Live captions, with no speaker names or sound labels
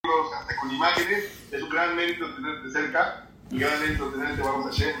hasta con imágenes. Es un gran mérito tenerte cerca, un gran mérito tenerte, vamos a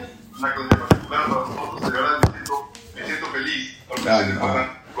hacer una clase particular para nosotros. De verdad me siento feliz por ustedes puedan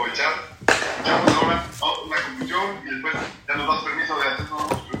aprovechar. Escuchamos ahora una conclusión y después ya nos das permiso de hacer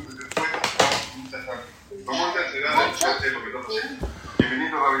todas las preguntas después. Con mucha ansiedad de escucharte lo que estás haciendo.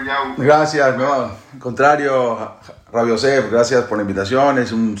 Bienvenido, Rabbi Yau. Gracias, no, al contrario, Rabbi Yosef, gracias por la invitación.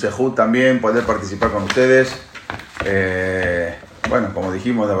 Es un sejud también poder participar con ustedes. Bueno, como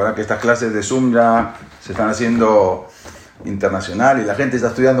dijimos, la verdad que estas clases de Zoom ya se están haciendo internacional y la gente está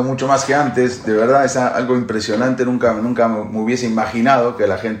estudiando mucho más que antes. De verdad es algo impresionante. Nunca me hubiese imaginado que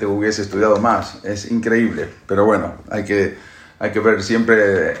la gente hubiese estudiado más. Es increíble, pero bueno, hay que ver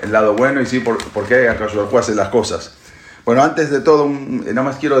siempre el lado bueno y sí, por qué Akash hace las cosas. Bueno, antes de todo, nada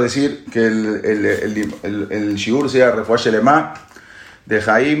más quiero decir que el shiur sea Refuah Shelema de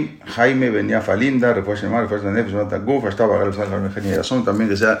Jaime Benia Falinda, Refuah Shelema, Refuah Shelema, Refuah Shelema, estaba también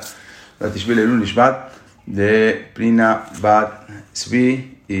que sea la Tishbil Elul Nishmat de Prina Bat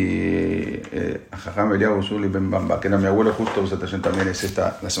Zvi y Jajam Eliyahu Uzuli Ben Bamba, que era mi abuelo, justo también es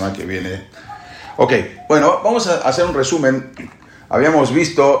la semana que viene. Ok, bueno, vamos a hacer un resumen. Habíamos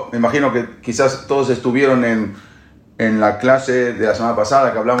visto, me imagino que quizás todos estuvieron en la clase de la semana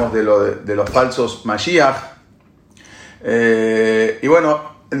pasada que hablamos de los falsos Mashiach. Y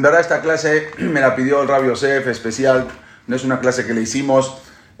bueno, en verdad esta clase me la pidió el Rabbi Yosef especial. No es una clase que le hicimos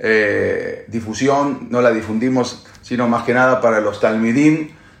difusión, no la difundimos, sino más que nada para los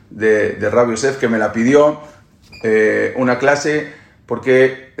talmidín de Rabbi Yosef, que me la pidió una clase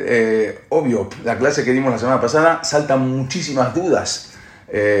porque, obvio, la clase que dimos la semana pasada saltan muchísimas dudas.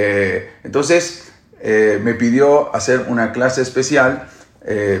 Entonces me pidió hacer una clase especial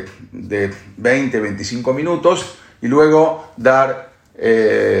de 20-25 minutos y luego dar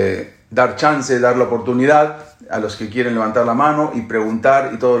chance, dar la oportunidad a los que quieren levantar la mano y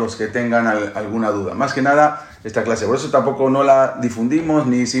preguntar, y todos los que tengan alguna duda. Más que nada esta clase, por eso tampoco no la difundimos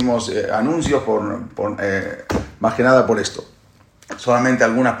ni hicimos anuncios, más que nada por esto. Solamente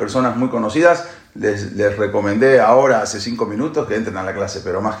algunas personas muy conocidas les recomendé ahora hace 5 minutos que entren a la clase,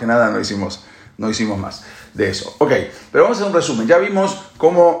 pero más que nada no hicimos más de eso. Ok, pero vamos a hacer un resumen. Ya vimos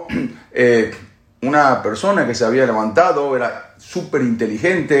cómo una persona que se había levantado era súper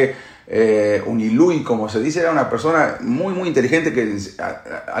inteligente, un ilui, como se dice, era una persona muy, muy inteligente que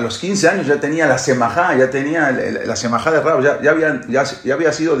a los 15 años ya tenía la semajá, la semajá de Rab, ya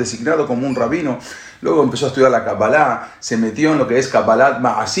había sido designado como un rabino. Luego empezó a estudiar la Kabbalah, se metió en lo que es Kabbalah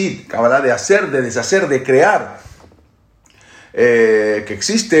Ma'asid, Kabbalah de hacer, de deshacer, de crear, que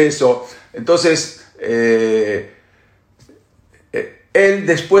existe eso. Entonces, él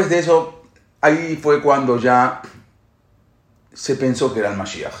después de eso, ahí fue cuando ya se pensó que era el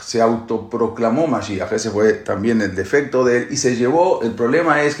Mashiach, se autoproclamó Mashiach. Ese fue también el defecto de él, y el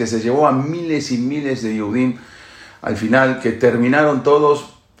problema es que se llevó a miles y miles de Yehudim al final, que terminaron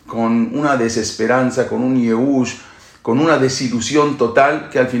todos con una desesperanza, con un Yehush, con una desilusión total,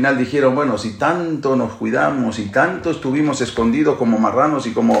 que al final dijeron, bueno, si tanto nos cuidamos y tanto estuvimos escondidos como marranos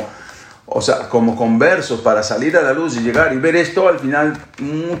y como conversos para salir a la luz y llegar y ver esto, al final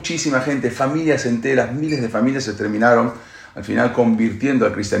muchísima gente, familias enteras, miles de familias se terminaron al final convirtiendo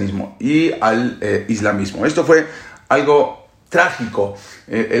al cristianismo y al islamismo. Esto fue algo trágico.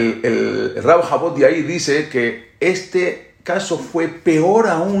 El Rab Jabot de ahí dice que este caso fue peor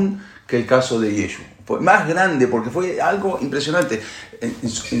aún que el caso de Yeshu. Fue más grande porque fue algo impresionante.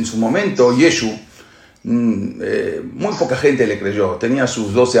 En su momento, Yeshu, muy poca gente le creyó. Tenía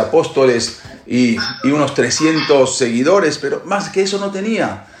sus 12 apóstoles y unos 300 seguidores, pero más que eso no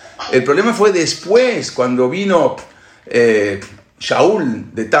tenía. El problema fue después, cuando vino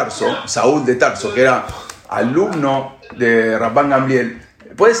Saúl de Tarso, que era alumno de Rambam Gamliel.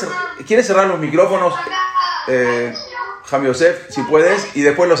 ¿Quieres cerrar los micrófonos, Rabbi Yosef, si puedes, y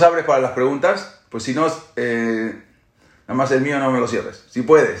después los abres para las preguntas? Pues si no, nada más el mío no me lo cierres, si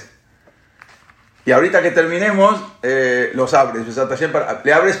puedes. Y ahorita que terminemos, los abres.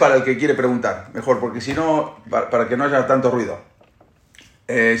 Le abres para el que quiere preguntar, mejor, porque si no, para que no haya tanto ruido.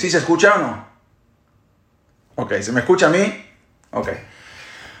 ¿Sí se escucha o no? Ok, ¿se me escucha a mí? Ok.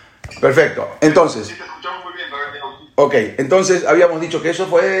 Perfecto. Entonces. Sí, te escuchamos muy bien, ok, entonces habíamos dicho que eso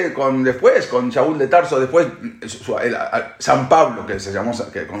fue después, con Saúl de Tarso, después San Pablo,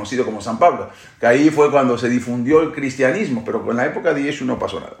 conocido como San Pablo, que ahí fue cuando se difundió el cristianismo, pero en la época de Yeshu no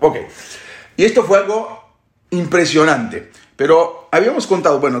pasó nada. Ok, y esto fue algo impresionante, pero habíamos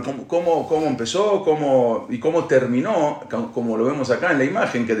contado, bueno, cómo empezó, y cómo terminó, como lo vemos acá en la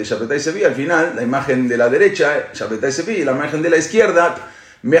imagen, que de Shabbatai Sevi, al final, la imagen de la derecha, Shabbatai Sevi, y la imagen de la izquierda,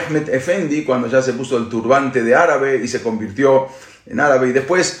 Mehmet Efendi, cuando ya se puso el turbante de árabe y se convirtió en árabe, y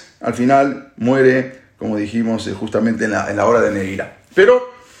después, al final, muere, como dijimos, justamente en la hora de Neira.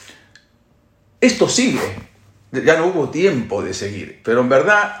 Pero esto sigue, ya no hubo tiempo de seguir, pero en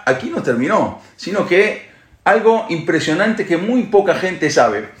verdad aquí no terminó, sino que algo impresionante que muy poca gente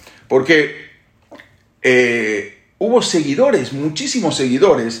sabe, porque hubo seguidores, muchísimos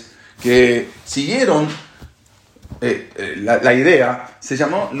seguidores, que siguieron la idea, se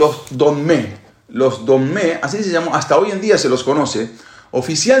llamó los Donmé. Los Donmé, así se llamó, hasta hoy en día se los conoce.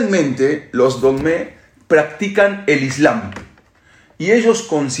 Oficialmente, los Donmé practican el Islam. Y ellos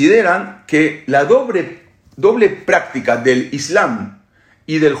consideran que la doble práctica del Islam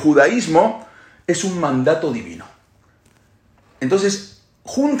y del judaísmo es un mandato divino. Entonces,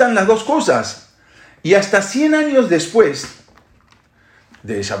 juntan las dos cosas. Y hasta 100 años después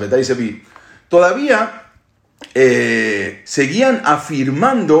de Shabbatai Sevi, todavía seguían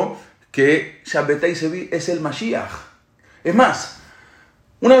afirmando que Shabbatai Sevi es el Mashiach. Es más,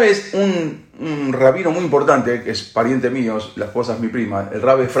 una vez un rabino muy importante, que es pariente mío, la esposa es mi prima, el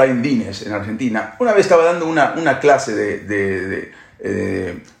rabbi Efraín Dines en Argentina, una vez estaba dando una clase de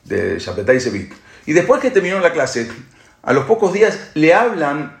Shabbatai Sevi. Y después que terminó la clase, a los pocos días le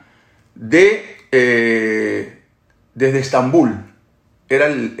hablan desde Estambul. Era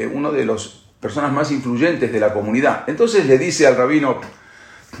uno de las personas más influyentes de la comunidad. Entonces le dice al rabino,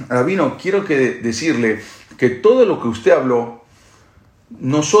 quiero decirle que todo lo que usted habló,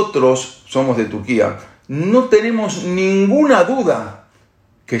 nosotros somos de Turquía, no tenemos ninguna duda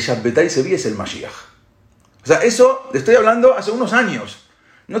que Shabbatai Sevi es el Mashiach. O sea, eso le estoy hablando hace unos años.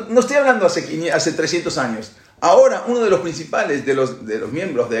 No estoy hablando hace 300 años. Ahora, uno de los principales de los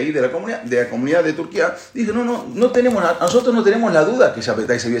miembros de ahí, de la comunidad de Turquía, dice, nosotros no tenemos la duda que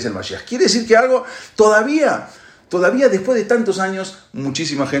Shabbatai Sevi es el Mashiach. Quiere decir que algo todavía después de tantos años,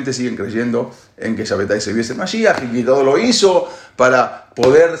 muchísima gente sigue creyendo en que Shabbatai Sevi es el Mashiach y que todo lo hizo para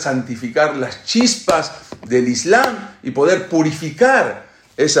poder santificar las chispas del Islam y poder purificar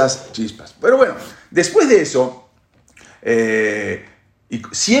esas chispas. Pero bueno, después de eso, y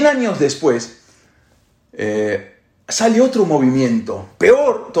 100 años después, sale otro movimiento,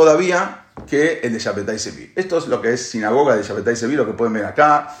 peor todavía que el de Shabbatai Sevi. Esto es lo que es sinagoga de Shabbatai Sevi, lo que pueden ver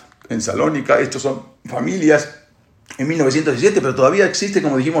acá, en Salónica. Estos son familias en 1917, pero todavía existe,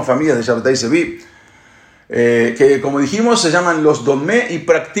 como dijimos, familias de Shabbatai Sevi, que como dijimos se llaman los Donmé y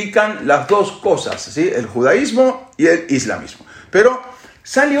practican las dos cosas, ¿sí? El judaísmo y el islamismo. Pero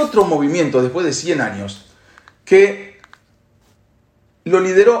sale otro movimiento después de 100 años que lo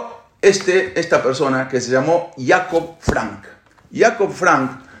lideró esta persona que se llamó Jacob Frank. Jacob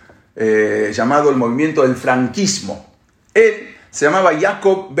Frank, llamado el movimiento del franquismo. Él se llamaba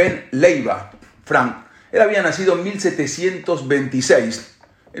Jacob ben Leiva Frank. Él había nacido en 1726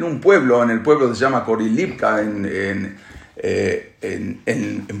 en el pueblo que se llama Korilivka, en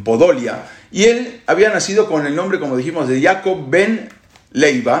Podolia. Y él había nacido con el nombre, como dijimos, de Jacob ben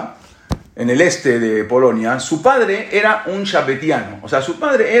Leiva, en el este de Polonia. Su padre era un shabbetiano, o sea, su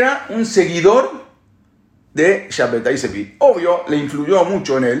padre era un seguidor de Shabbatai Sevi. Obvio, le influyó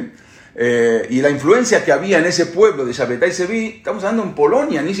mucho en él, y la influencia que había en ese pueblo de Shabbatai Sevi, estamos hablando en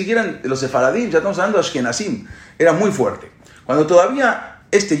Polonia, ni siquiera de los sefaradim, ya estamos hablando de Ashkenazim, era muy fuerte. Cuando todavía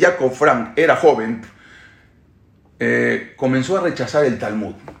Jacob Frank era joven, comenzó a rechazar el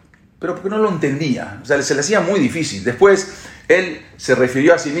Talmud, pero porque no lo entendía, o sea, se le hacía muy difícil. Después él se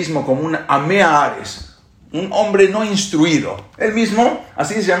refirió a sí mismo como un Amea Ares, un hombre no instruido. Él mismo,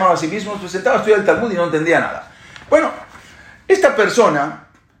 así se llamaba a sí mismo, se sentaba a estudiar el Talmud y no entendía nada. Bueno, esta persona,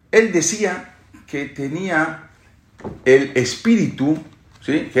 él decía que tenía el espíritu,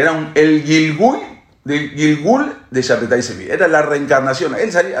 ¿sí? Que era el Gilgul de Shabbatai Sevi. Era la reencarnación.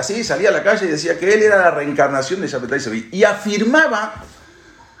 Él salía a la calle y decía que él era la reencarnación de Shabbatai Sevi. Y afirmaba,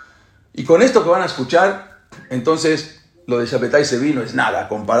 y con esto que van a escuchar, entonces lo de Shabbatai Sevi no es nada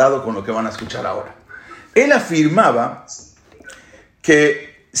comparado con lo que van a escuchar ahora. Él afirmaba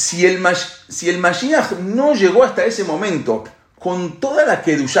que si el Mashiach no llegó hasta ese momento con toda la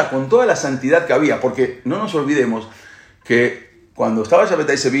Kedushá, con toda la santidad que había, porque no nos olvidemos que cuando estaba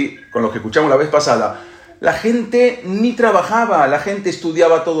Shabbatai Sevi, con lo que escuchamos la vez pasada, la gente ni trabajaba, la gente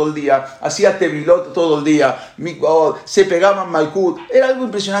estudiaba todo el día, hacía tevilot todo el día, se pegaban malkut, era algo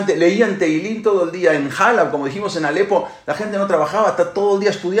impresionante, leían teilín todo el día. En Halab, como dijimos en Alepo, la gente no trabajaba, está todo el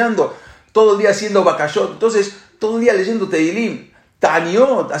día estudiando, todo el día haciendo bakashot, entonces todo el día leyendo teilín,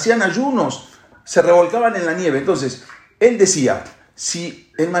 taniot, hacían ayunos, se revolcaban en la nieve. Entonces él decía,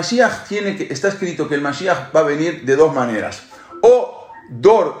 si el Mashiach está escrito que el Mashiach va a venir de dos maneras, o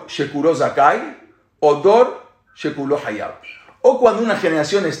Dor Shekulo Zakai, o Dor Shekulo Hayab. O cuando una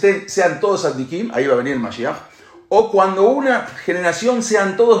generación sean todos Tzadikim, ahí va a venir el Mashiach, o cuando una generación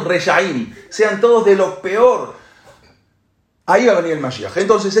sean todos reshaim, sean todos de lo peor, ahí va a venir el Mashiach.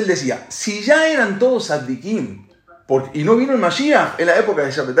 Entonces él decía, si ya eran todos tzadikim, y no vino el Mashiach en la época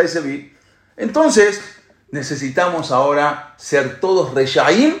de Shabbatai Sevi, entonces necesitamos ahora ser todos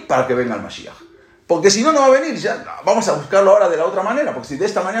reshaim para que venga el Mashiach. Porque si no, no va a venir. Ya vamos a buscarlo ahora de la otra manera. Porque si de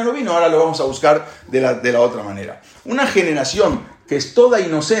esta manera no vino, ahora lo vamos a buscar de la otra manera. Una generación que es toda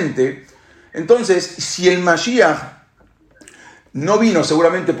inocente. Entonces, si el Mashiach no vino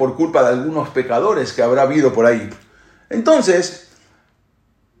seguramente por culpa de algunos pecadores que habrá habido por ahí, entonces,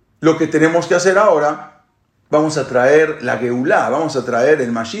 lo que tenemos que hacer ahora, vamos a traer la Geulá, vamos a traer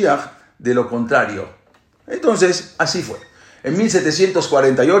el Mashiach de lo contrario. Entonces, así fue. En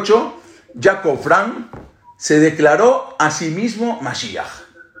 1748... Jacob Frank se declaró a sí mismo Mashiach.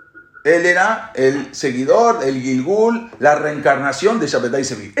 Él era el seguidor, el Gilgul, la reencarnación de Shabbatai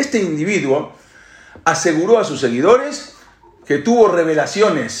Sevi. Este individuo aseguró a sus seguidores que tuvo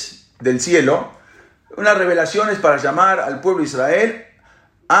revelaciones del cielo, unas revelaciones para llamar al pueblo de Israel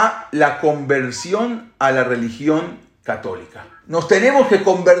a la conversión a la religión católica. Nos tenemos que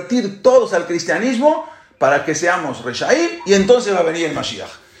convertir todos al cristianismo para que seamos Reshaim y entonces va a venir el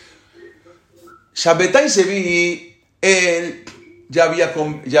Mashiach. Shabbatai Sevi, él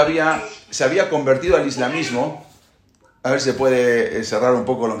se había convertido al islamismo. A ver si se puede cerrar un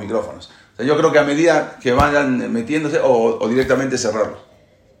poco los micrófonos. O sea, yo creo que a medida que vayan metiéndose o directamente cerrarlos.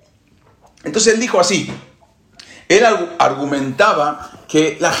 Entonces él dijo así. Él argumentaba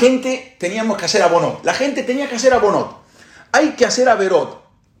que la gente teníamos que hacer abonot. La gente tenía que hacer abonot. Hay que hacer averot.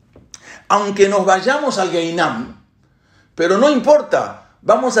 Aunque nos vayamos al Geinam, pero no importa,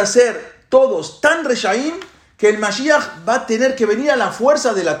 vamos a hacer todos tan reshaim que el Mashiach va a tener que venir a la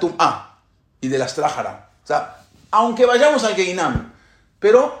fuerza de la Tum'ah y de la Strahara. O sea, aunque vayamos al Geinam,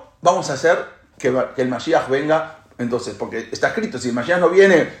 pero vamos a hacer que el Mashiach venga. Entonces, porque está escrito, si el Mashiach no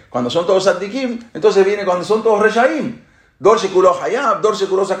viene cuando son todos tzadikim, entonces viene cuando son todos reshaim. Dor shekulo hayab, dor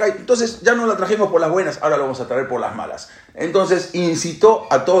shekulo sakai. Entonces ya no la trajimos por las buenas, ahora lo vamos a traer por las malas. Entonces incitó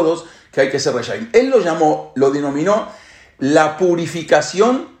a todos que hay que ser reshaim. Él lo denominó la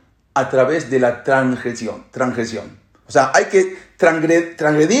purificación a través de la transgresión. O sea, hay que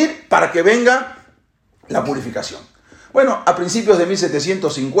transgredir para que venga la purificación. Bueno, a principios de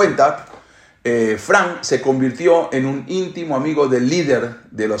 1750, Frank se convirtió en un íntimo amigo del líder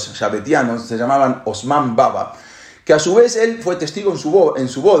de los shabbetianos, se llamaban Osman Baba, que a su vez él fue testigo en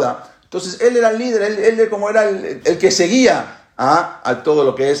su boda. Entonces él era el líder, él como era el que seguía a todo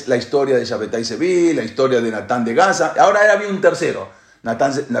lo que es la historia de Shabbatai Sevi, la historia de Natán de Gaza. Ahora había un tercero.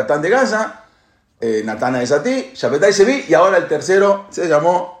 Natán de Gaza, Natán de Satí, Shabbatai Sevi, y ahora el tercero se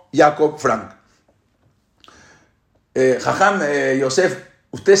llamó Jacob Frank. Jajam Yosef,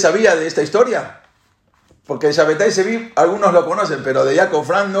 ¿usted sabía de esta historia? Porque de Shabbatai Sevi algunos lo conocen, pero de Jacob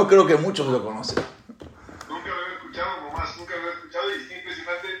Frank no creo que muchos lo conocen. Nunca lo había escuchado, nomás, nunca lo había escuchado, y es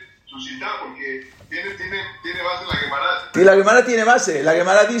impresionante su cita porque tiene base en la Gemara. Y la Gemara tiene base. La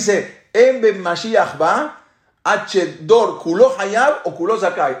Gemara dice, En ben Mashiach va, Dor Kulo Hayab o Kulo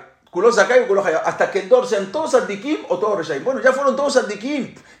Zakai. Kulo Zakai o Kulo Hayab. Hasta que el Dor sean todos Tzadikim o todos Reshaim. Bueno, ya fueron todos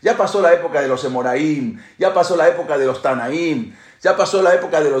Tzadikim. Ya pasó la época de los Emoraim. Ya pasó la época de los Tanaim. Ya pasó la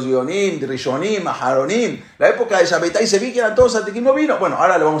época de los Gionim, de Rishonim, Aharonim. La época de Shabbatai Sevi, que eran todos Tzadikim, no vino. Bueno,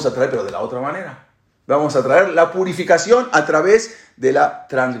 ahora lo vamos a traer, pero de la otra manera. Vamos a traer la purificación a través de la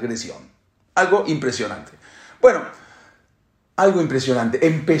transgresión. Algo impresionante. Bueno, algo impresionante.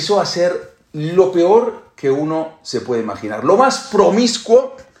 Empezó a ser lo peor que uno se puede imaginar. Lo más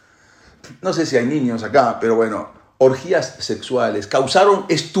promiscuo, no sé si hay niños acá, pero bueno, orgías sexuales. Causaron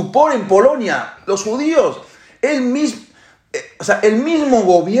estupor en Polonia. Los judíos, el mismo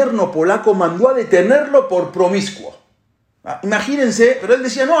gobierno polaco mandó a detenerlo por promiscuo. Imagínense, pero él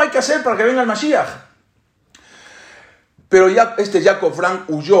decía, no, hay que hacer para que venga el Mashiach. Pero ya Jacob Frank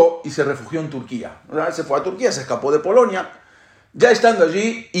huyó y se refugió en Turquía. Se fue a Turquía, se escapó de Polonia. Ya estando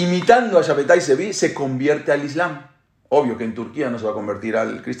allí, imitando a Shabbatai Sevi, se convierte al Islam. Obvio que en Turquía no se va a convertir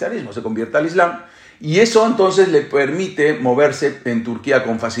al cristianismo, se convierte al Islam. Y eso entonces le permite moverse en Turquía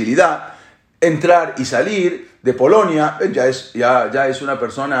con facilidad, entrar y salir de Polonia. Ya es una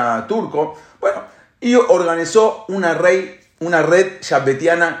persona turco. Bueno, y organizó una red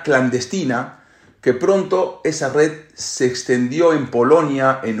shabbetiana clandestina, que pronto esa red se extendió en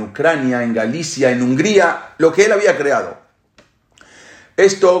Polonia, en Ucrania, en Galicia, en Hungría, lo que él había creado.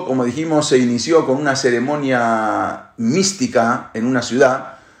 Esto, como dijimos, se inició con una ceremonia mística en una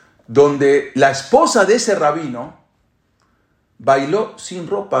ciudad donde la esposa de ese rabino bailó sin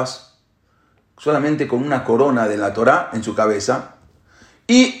ropas, solamente con una corona de la Torá en su cabeza,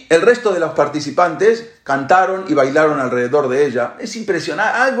 Y el resto de los participantes cantaron y bailaron alrededor de ella. Es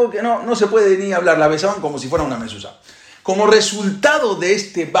impresionante, algo que no se puede ni hablar, la besaban como si fuera una mezuzá. Como resultado de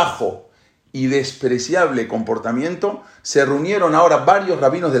este bajo y despreciable comportamiento, se reunieron ahora varios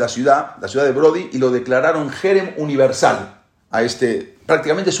rabinos de la ciudad de Brody, y lo declararon jerem universal.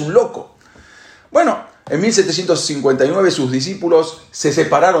 Prácticamente es un loco. Bueno, en 1759 sus discípulos se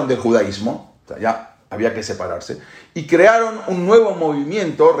separaron del judaísmo, o sea, ya había que separarse, y crearon un nuevo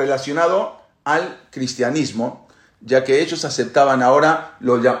movimiento relacionado al cristianismo, ya que ellos aceptaban ahora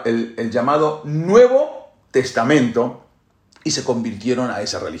el llamado Nuevo Testamento y se convirtieron a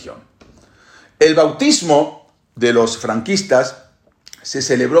esa religión. El bautismo de los franquistas se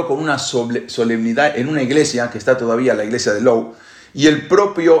celebró con una solemnidad en una iglesia, que está todavía la iglesia de Low, y el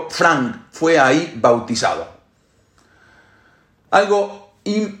propio Frank fue ahí bautizado. Algo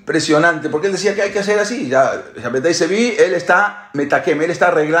impresionante, porque él decía que hay que hacer así. Ya él está metaquem, él está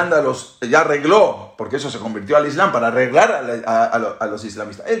arreglando ya arregló, porque eso se convirtió al Islam para arreglar a los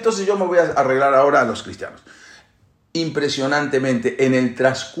islamistas. Entonces yo me voy a arreglar ahora a los cristianos. Impresionantemente, en el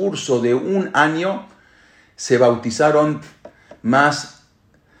transcurso de un año se bautizaron más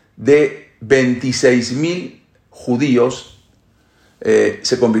de 26.000 judíos.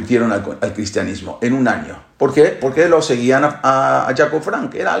 Se convirtieron al cristianismo en un año. ¿Por qué? Porque lo seguían a Jacob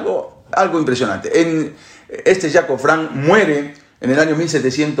Frank. Era algo impresionante. Jacob Frank muere en el año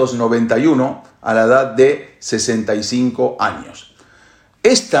 1791 a la edad de 65 años.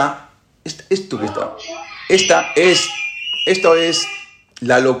 Esto es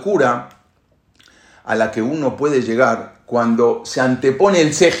la locura a la que uno puede llegar cuando se antepone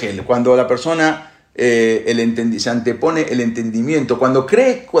el segel, cuando la persona se antepone el entendimiento, cuando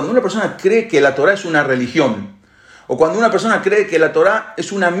una persona cree que la Torah es una religión, o cuando una persona cree que la Torah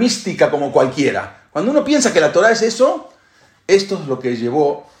es una mística como cualquiera. Cuando uno piensa que la Torah es eso, esto es lo que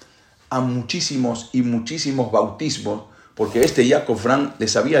llevó a muchísimos y muchísimos bautismos, porque Jacob Frank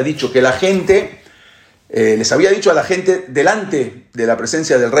les había dicho que la gente, les había dicho a la gente delante de la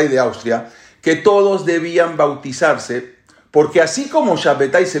presencia del rey de Austria, que todos debían bautizarse, porque así como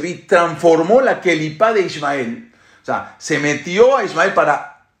Shabbatai Sevi transformó la kelipá de Ismael, o sea, se metió a Ismael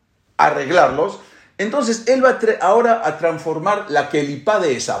para arreglarlos, entonces él va ahora a transformar la kelipá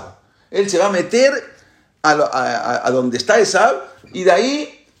de Esab. Él se va a meter a donde está Esab, y de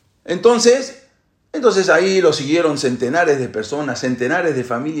ahí, entonces ahí lo siguieron centenares de personas, centenares de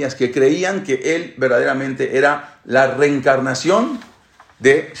familias que creían que él verdaderamente era la reencarnación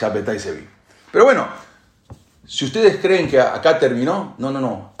de Shabbatai Sevi. Pero bueno, si ustedes creen que acá terminó,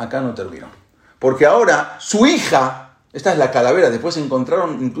 no, acá no terminó. Porque ahora su hija, esta es la calavera, después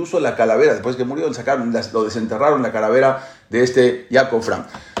encontraron incluso la calavera, después que murió, lo desenterraron la calavera de Jacob Frank.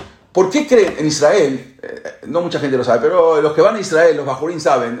 ¿Por qué creen en Israel? No mucha gente lo sabe, pero los que van a Israel, los Bajurín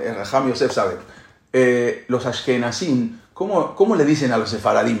saben, Rajam Yosef sabe, los Ashkenazim, ¿cómo le dicen a los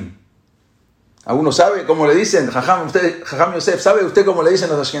Sefaradim? ¿Alguno sabe cómo le dicen? Jajam Yosef, ¿sabe usted cómo le dicen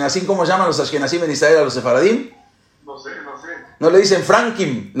a los Ashkenazim? ¿Cómo llaman los Ashkenazim en Israel a los Sefaradim? No sé. No le dicen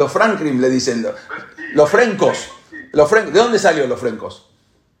Frankim, los Frankrim le dicen, los frencos. ¿De dónde salió los frencos?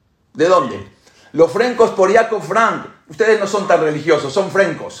 ¿De dónde? Los frencos por Jacob Frank. Ustedes no son tan religiosos, son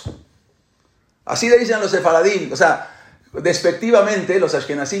frencos. Así le dicen a los Sefaradim, o sea, despectivamente los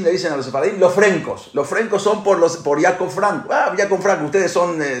Ashkenazim le dicen a los Sefaradim los frencos. Los frencos son por Jacob Frank. Jacob Frank, ustedes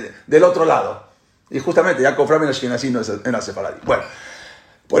son del otro lado. Y justamente Jacob Frank en Ashkenazim no era Sefaradim. Bueno,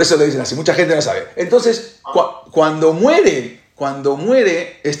 por eso le dicen así, mucha gente no sabe. Entonces, cuando muere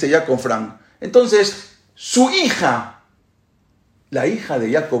Jacob Frank, entonces su hija, la hija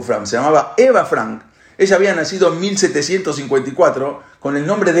de Jacob Frank, se llamaba Eva Frank. Ella había nacido en 1754 con el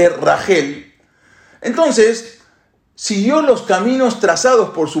nombre de Rachel. Entonces, siguió los caminos trazados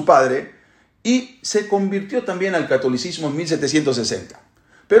por su padre y se convirtió también al catolicismo en 1760.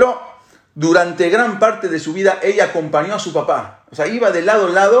 Pero durante gran parte de su vida ella acompañó a su papá. O sea, iba de lado a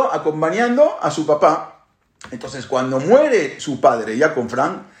lado acompañando a su papá. Entonces, cuando muere su padre, Jacob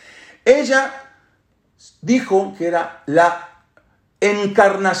Frank, ella dijo que era la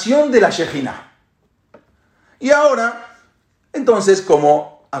encarnación de la Shejina. Y ahora, entonces,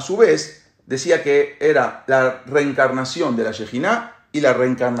 como a su vez decía que era la reencarnación de la Shejina y la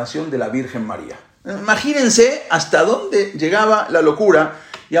reencarnación de la Virgen María. Imagínense hasta dónde llegaba la locura,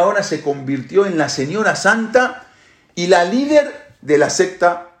 y ahora se convirtió en la señora santa y la líder de la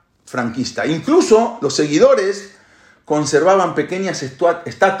secta franquista. Incluso los seguidores conservaban pequeñas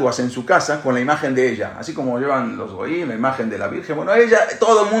estatuas en su casa con la imagen de ella, así como llevan los goyim, la imagen de la Virgen. Bueno,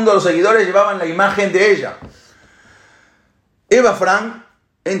 todo el mundo, los seguidores, llevaban la imagen de ella. Eva Frank,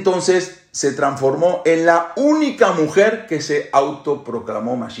 entonces, se transformó en la única mujer que se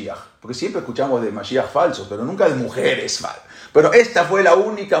autoproclamó Mashiach. Porque siempre escuchamos de Mashiach falsos, pero nunca de mujeres falsas. Pero esta fue la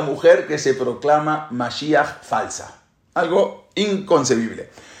única mujer que se proclama Mashiach falsa. Algo inconcebible.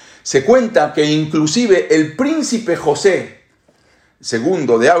 Se cuenta que inclusive el príncipe José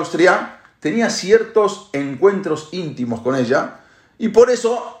II de Austria tenía ciertos encuentros íntimos con ella y por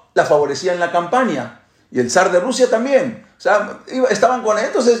eso la favorecía en la campaña. Y el zar de Rusia también. O sea, estaban con ella,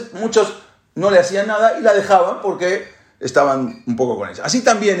 entonces muchos no le hacían nada y la dejaban porque estaban un poco con ella. Así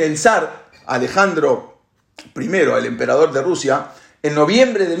también el zar Alejandro I, el emperador de Rusia, en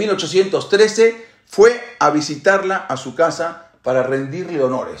noviembre de 1813 fue a visitarla a su casa para rendirle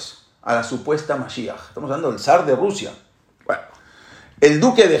honores a la supuesta Mashiach. Estamos hablando del zar de Rusia. Bueno, el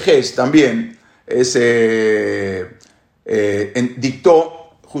duque de Hesse también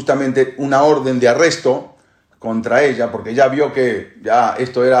dictó justamente una orden de arresto contra ella, porque ya vio que ya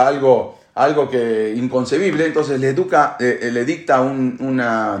esto era algo que inconcebible, entonces le dicta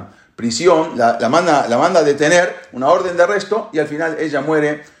una prisión, la manda a detener, una orden de arresto, y al final ella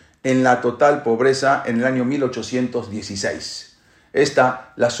muere en la total pobreza en el año 1816.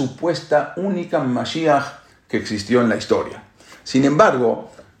 Esta, la supuesta única Mashiach que existió en la historia. Sin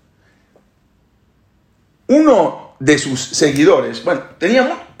embargo, uno de sus seguidores, bueno,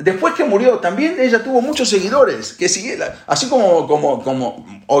 después que murió, también ella tuvo muchos seguidores, que así como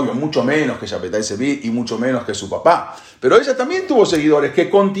obvio, mucho menos que Shabbatai Sevi y mucho menos que su papá, pero ella también tuvo seguidores que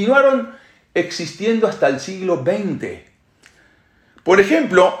continuaron existiendo hasta el siglo XX. Por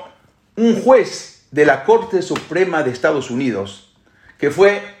ejemplo, un juez de la Corte Suprema de Estados Unidos, que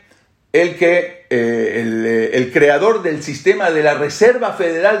fue el creador del sistema de la Reserva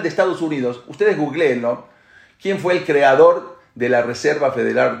Federal de Estados Unidos. Ustedes googleenlo. ¿Quién fue el creador de la Reserva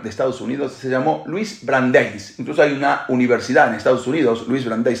Federal de Estados Unidos? Se llamó Louis Brandeis. Incluso hay una universidad en Estados Unidos, Louis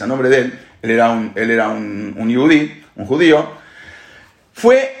Brandeis, a nombre de él. Él era un judío.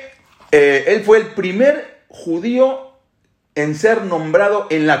 Él fue el primer judío en ser nombrado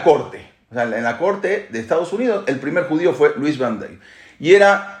en la corte. O sea, en la corte de Estados Unidos, el primer judío fue Louis Brandeis. Y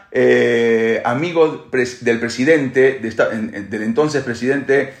era amigo del presidente, del entonces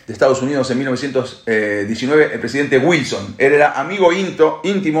presidente de Estados Unidos en 1919, el presidente Wilson. Él era amigo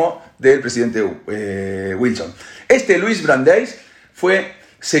íntimo del presidente Wilson. Louis Brandeis fue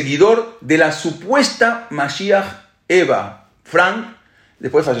seguidor de la supuesta Mashiach Eva Frank,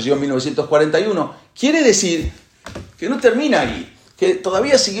 después falleció en 1941. Quiere decir que no termina ahí, que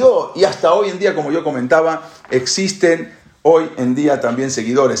todavía siguió y hasta hoy en día, como yo comentaba, existen hoy en día también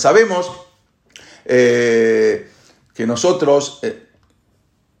seguidores. Sabemos que nosotros,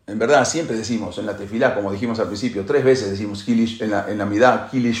 en verdad, siempre decimos en la tefilá, como dijimos al principio, 3 veces decimos en la midá,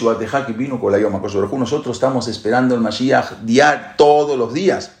 nosotros estamos esperando el Mashiach todos los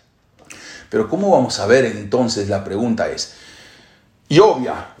días. Pero ¿cómo vamos a ver entonces? La pregunta es, y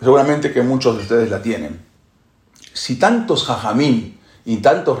obvia, seguramente que muchos de ustedes la tienen, si tantos jajamim y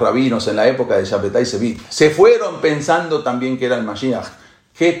tantos rabinos en la época de Shabbatai Sevi se fueron pensando también que era el Mashiach,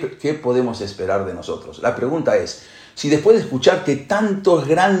 ¿qué podemos esperar de nosotros? La pregunta es, si después de escuchar que tantos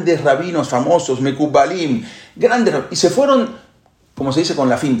grandes rabinos famosos, Mekubalim, y se fueron, como se dice con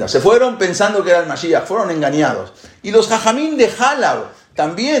la finta, se fueron pensando que era el Mashiach, fueron engañados. Y los jajamim de Halab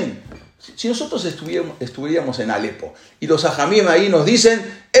también. Si nosotros estuviéramos en Alepo y los hajamim ahí nos dicen,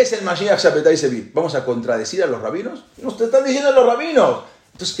 es el Mashiach Shabbatai Sevi, ¿vamos a contradecir a los rabinos? Nos te están diciendo los rabinos.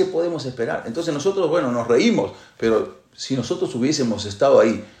 Entonces, ¿qué podemos esperar? Entonces nosotros, nos reímos, pero si nosotros hubiésemos estado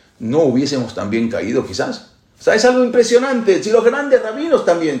ahí, ¿no hubiésemos también caído quizás? O sea, es algo impresionante. Si los grandes rabinos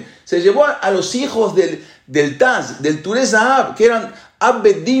también, se llevó a los hijos del Taz, del Turez Ahab, que eran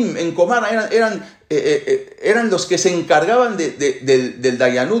Abbedim en Comara, eran los que se encargaban del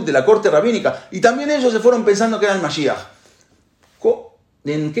Dayanut, de la corte rabínica, y también ellos se fueron pensando que eran el Mashiach.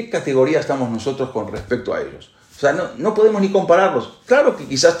 ¿En qué categoría estamos nosotros con respecto a ellos? O sea, no podemos ni compararlos. Claro que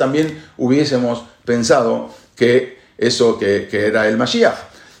quizás también hubiésemos pensado que era el Mashiach.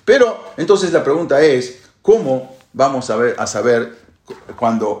 Pero entonces la pregunta es, ¿cómo vamos a saber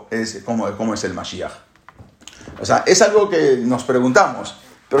cómo es el Mashiach? O sea, es algo que nos preguntamos,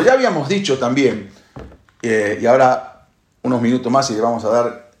 pero ya habíamos dicho también, y ahora unos minutos más y le vamos a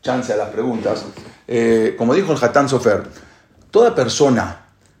dar chance a las preguntas. Como dijo el Hatán Sofer, toda persona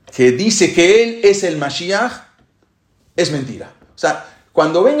que dice que él es el Mashiach es mentira. O sea,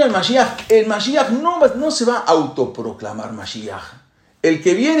 cuando venga el Mashiach no se va a autoproclamar Mashiach. El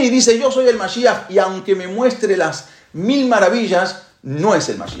que viene y dice yo soy el Mashiach y aunque me muestre las 1000 maravillas, no es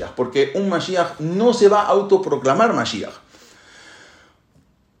el Mashiach, porque un Mashiach no se va a autoproclamar Mashiach.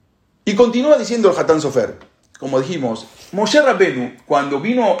 Y continúa diciendo el Hatán Sofer, como dijimos, Moshe Rabbenu, cuando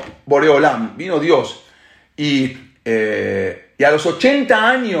vino Boreolam, vino Dios, y a los 80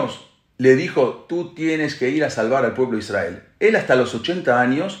 años le dijo, tú tienes que ir a salvar al pueblo de Israel. Él hasta los 80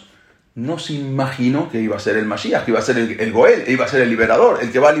 años no se imaginó que iba a ser el Mashiach, que iba a ser el Goel, iba a ser el liberador,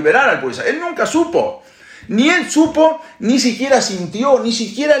 el que va a liberar al pueblo de Israel. Él nunca supo. Ni él supo, ni siquiera sintió, ni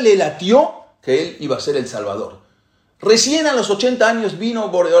siquiera le latió que él iba a ser el Salvador. Recién a los 80 años vino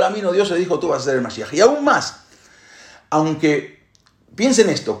Boreolam, vino Dios, le dijo, tú vas a ser el Mashiach. Y aún más, aunque, piensen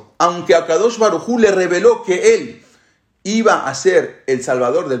esto, aunque a Kadosh Baruj Hu le reveló que él iba a ser el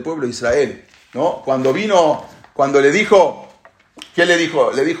Salvador del pueblo de Israel, ¿no? Cuando le dijo, ¿qué le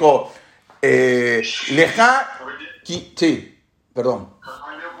dijo? Le dijo, Lejá, sí, perdón.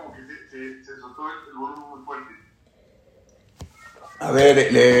 A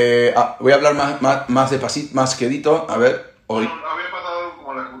ver, voy a hablar más despacito, más quedito, a ver. Había pasado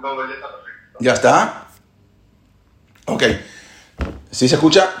como la computadora, ya está perfecto. ¿Ya está? Ok. ¿Sí se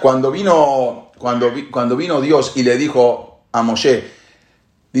escucha? Cuando vino Dios y le dijo a Moshe,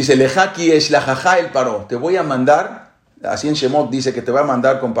 dice, Lejaki es la jaja el paró, te voy a mandar, así en Shemot dice que te va a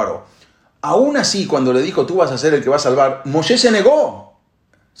mandar con paró. Aún así, cuando le dijo, tú vas a ser el que va a salvar, Moshe se negó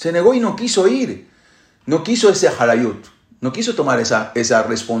y no quiso ir, no quiso ese harayut, no quiso tomar esa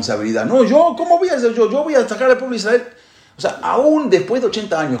responsabilidad. No, ¿cómo voy a hacer yo? Yo voy a sacar al pueblo de Israel. O sea, aún después de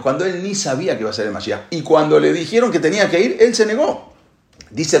 80 años, cuando él ni sabía que iba a ser el Mashiach, y cuando le dijeron que tenía que ir, él se negó.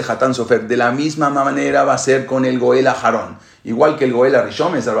 Dice el Hatán Sofer, de la misma manera va a ser con el Goel Aharón. Igual que el Goel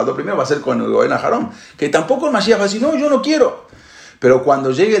Arishon, el Salvador primero, va a ser con el Goel Aharón. Que tampoco el Mashiach va a decir, no, yo no quiero. Pero cuando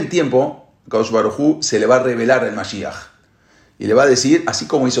llegue el tiempo, Kadosh Baruj Hu se le va a revelar el Mashiach. Y le va a decir, así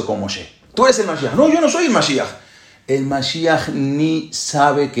como hizo con Moshe. Tú eres el Mashiach. No, yo no soy el Mashiach. El Mashiach ni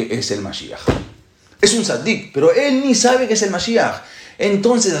sabe que es el Mashiach. Es un tzaddik, pero él ni sabe que es el Mashiach.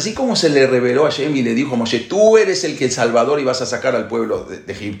 Entonces, así como se le reveló a Hashem y le dijo a Moshe, tú eres el que el Salvador y vas a sacar al pueblo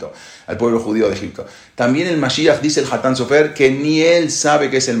de Egipto, al pueblo judío de Egipto. También el Mashiach, dice el Hatán Sofer, que ni él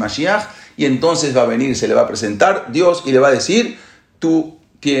sabe que es el Mashiach, y entonces va a venir, se le va a presentar Dios y le va a decir, tú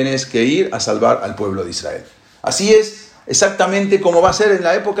tienes que ir a salvar al pueblo de Israel. Así es exactamente como va a ser en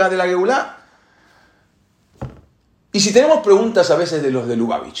la época de la Geulá. Y si tenemos preguntas a veces de los de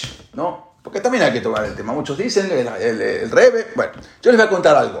Lubavitch, ¿no? Porque también hay que tocar el tema. Muchos dicen, el Rebbe. Bueno, yo les voy a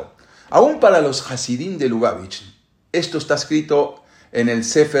contar algo. Aún para los Hasidim de Lubavitch, esto está escrito en el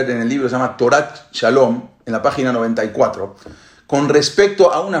Sefer, en el libro se llama Torat Shalom, en la página 94, con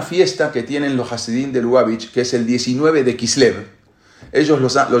respecto a una fiesta que tienen los Hasidim de Lubavitch, que es el 19 de Kislev. Ellos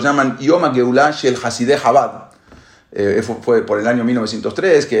lo llaman Yom HaGeulah Shel Hasidei Chabad. Fue por el año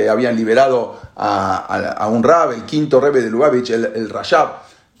 1903 que habían liberado a un rab, el quinto rebbe de Lubavitch, el Rashab.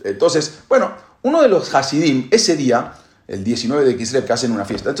 Entonces, bueno, uno de los Hasidim, ese día, el 19 de Kislev, que hacen una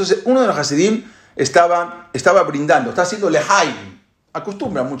fiesta, entonces uno de los Hasidim estaba brindando, está haciendo lehaim.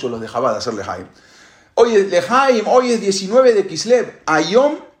 Acostumbran mucho los de Chabad a hacer lehaim. Hoy es lehaim, hoy es 19 de Kislev,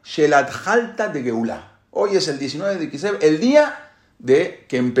 Ayom Shelat Halta de Geulá. Hoy es el 19 de Kislev, el día de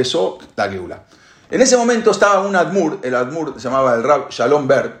que empezó la Geulá. En ese momento estaba un admur, el admur se llamaba el Rab Shalom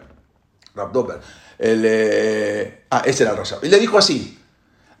Ber, Rab Dober, ese era el Rashab, y le dijo así,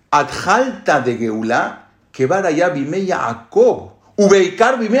 Adjalta de Geulá, que varaya bime Jacob,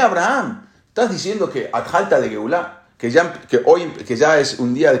 ubeikar bime Abraham. ¿Estás diciendo que Adjalta de Geulá, que ya es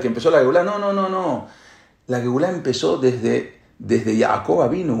un día de que empezó la Geulá? No. La Geulá empezó desde Jacob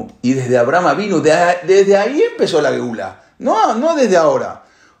vino y desde Abraham vino. Desde ahí empezó la Geulá. No desde ahora.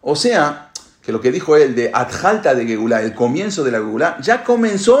 O sea, que lo que dijo él de Adjalta de Geulá, el comienzo de la Geulá, ya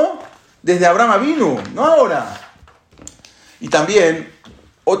comenzó desde Abraham vino, no ahora. Y también,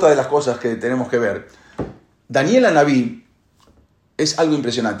 otra de las cosas que tenemos que ver, Daniel Anabí es algo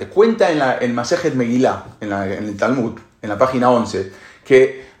impresionante. Cuenta en Masejet Megilá, en el Talmud, en la página 11,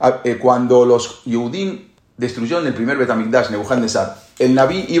 que cuando los Yehudim destruyeron el primer Betamikdash, Nebuchadnezzar, el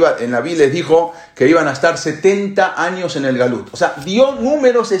Nabí les dijo que iban a estar 70 años en el Galut. O sea, dio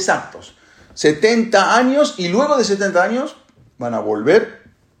números exactos. 70 años, y luego de 70 años van a volver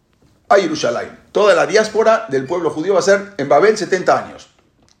a Jerusalén. Toda la diáspora del pueblo judío va a ser en Babel 70 años.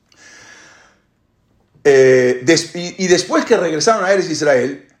 Y después que regresaron a Eretz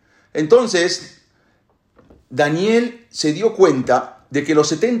Israel, entonces Daniel se dio cuenta de que los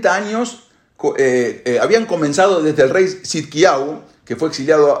 70 años habían comenzado desde el rey Sidkiau, que fue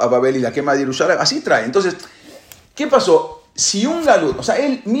exiliado a Babel y la quema de Jerusalén. Así trae. Entonces, ¿qué pasó? Si un galut, o sea,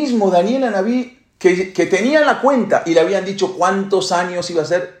 él mismo, Daniel Anabí, que tenía la cuenta y le habían dicho cuántos años iba a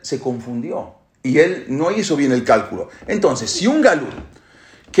ser, se confundió. Y él no hizo bien el cálculo. Entonces, si un galut,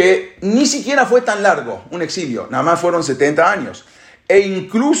 que ni siquiera fue tan largo, un exilio, nada más fueron 70 años, e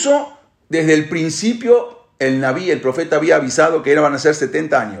incluso desde el principio el Nabí, el profeta, había avisado que iban a ser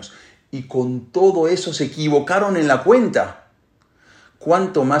 70 años. Y con todo eso se equivocaron en la cuenta.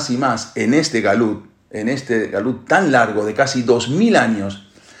 Cuánto más y más en este galut tan largo de casi 2000 años,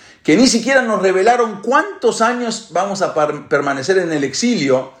 que ni siquiera nos revelaron cuántos años vamos a permanecer en el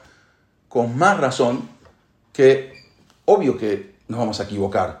exilio, con más razón que obvio que nos vamos a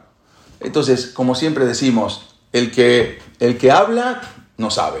equivocar. Entonces, como siempre decimos, el que habla no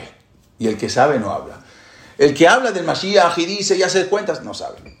sabe, y el que sabe no habla. El que habla del Mashiach y dice y hace cuentas, no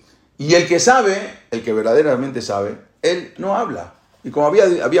sabe. Y el que sabe, el que verdaderamente sabe, él no habla. Y como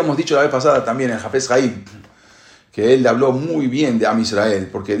habíamos dicho la vez pasada también en Hafez Haim, que él habló muy bien de Am Israel,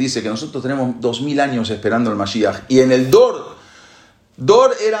 porque dice que nosotros tenemos 2000 años esperando el Mashiach, y en el Dor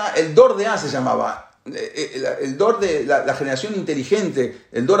era el Dor de A, se llamaba, el Dor de la generación inteligente,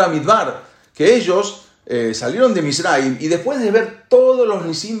 el Dor Amidbar, que ellos salieron de Misraim, y después de ver todos los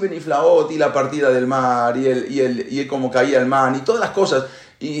Nisim Beniflaot, y la partida del mar, y cómo caía el man, y todas las cosas,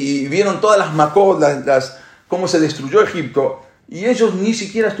 y vieron todas las Makot, cómo se destruyó Egipto, y ellos ni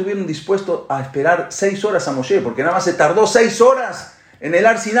siquiera estuvieron dispuestos a esperar 6 horas a Moshe, porque nada más se tardó 6 horas en el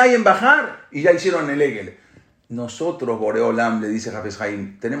Ar Sinai en bajar, y ya hicieron el Egel. Nosotros, Boreolam, le dice Hafez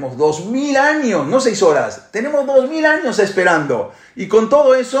Haim, tenemos 2000 años, no 6 horas, tenemos 2000 años esperando. Y con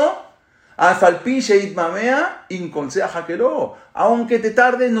todo eso, aunque te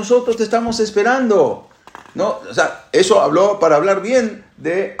tardes, nosotros te estamos esperando. ¿No? O sea, eso habló para hablar bien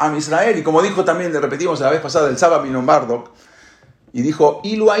de Am Israel. Y como dijo también, le repetimos la vez pasada, el Saba Minon Bardok, y dijo,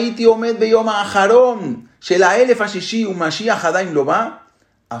 Ilu haiti omed beyoma aharon, shela elef hashishi umashiach adaim lo ba,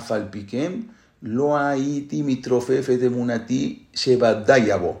 afal pikem, lo haiti mitrofefet emunati shebadai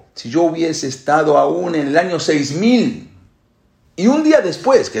yabo. Si yo hubiese estado aún en el año 6000, y un día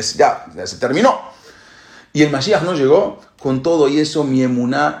después, que ya se terminó, y el Mashiach no llegó, con todo y eso mi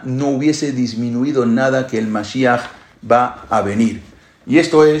emuná no hubiese disminuido nada, que el Mashiach va a venir. Y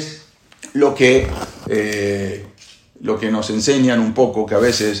esto es lo que nos enseñan un poco, que a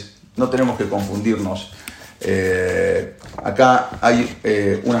veces no tenemos que confundirnos. Acá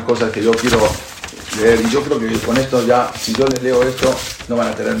hay unas cosas que yo quiero leer, y yo creo que con esto ya, si yo les leo esto, no van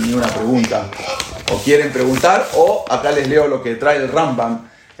a tener ni una pregunta. O quieren preguntar, o acá les leo lo que trae el Rambam.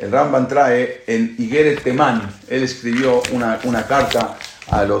 El Rambam trae en Igeret Temán. Él escribió una carta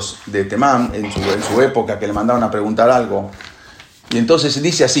a los de Temán en su época, que le mandaban a preguntar algo. Y entonces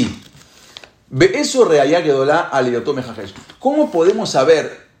dice así: ¿cómo podemos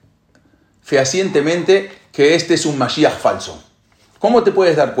saber fehacientemente que este es un Mashiach falso? ¿Cómo te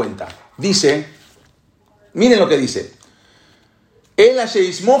puedes dar cuenta? Dice, miren lo que dice.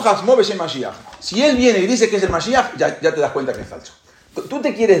 Si él viene y dice que es el Mashiach, ya te das cuenta que es falso. ¿Tú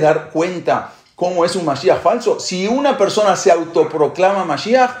te quieres dar cuenta cómo es un Mashiach falso? Si una persona se autoproclama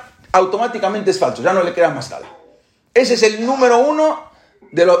Mashiach, automáticamente es falso, ya no le creas más nada. Ese es el número 1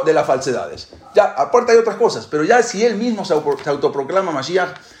 de las falsedades. Ya, aparte hay otras cosas, pero ya si él mismo se autoproclama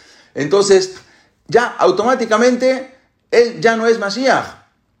Mashiach, entonces ya automáticamente él ya no es Mashiach.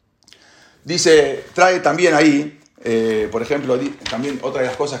 Dice, trae también ahí, por ejemplo, también otra de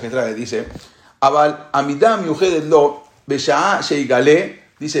las cosas que trae, dice, Abal Amidam Yuhedet Lo Besha'a Sheigale,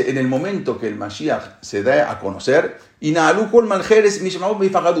 dice, en el momento que el Mashiach se da a conocer,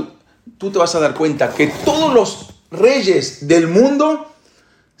 tú te vas a dar cuenta que todos los reyes del mundo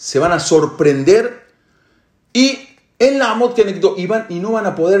se van a sorprender y en la Amot Kenegdo y no van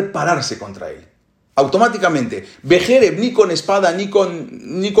a poder pararse contra él. Automáticamente. Bejereb, ni con espada, ni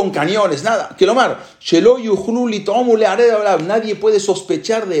con cañones, nada. Kelomar, Shelo Yuchlu Litomu Leared, nadie puede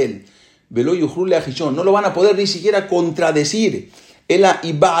sospechar de él. Velo Yuchlu Leachishon, no lo van a poder ni siquiera contradecir. Ela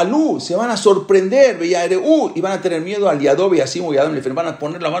y Baalú, se van a sorprender, y van a tener miedo al Yadob y Asimu y Adam Lefer, van a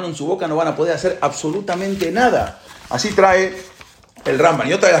poner la mano en su boca, no van a poder hacer absolutamente nada. Así trae el Rambam.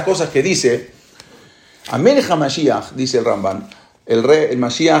 Y otra de las cosas que dice, Amelech HaMashiach, dice el Rambam, el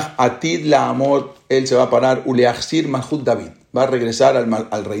Mashiach, Atid la Amor, él se va a parar, Uleachsir Mahut David, va a regresar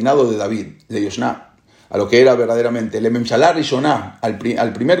al reinado de David, de Yoshna, a lo que era verdaderamente, Le Memshalah Rishonah, al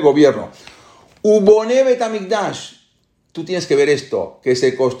primer gobierno. Ubone Bet HaMikdash, tú tienes que ver esto, que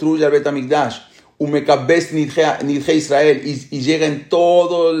se construya el Bet HaMikdash, Umekabes Nidje Israel, y llega en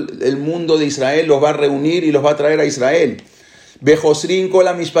todo el mundo de Israel, los va a reunir y los va a traer a Israel. Bejosrin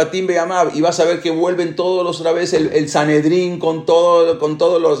Kola Mishpatim Beyamav, y vas a ver que vuelven todos los otra vez el Sanedrín con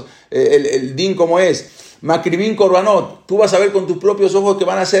todos los el din como es. Makribin Korbanot, tú vas a ver con tus propios ojos que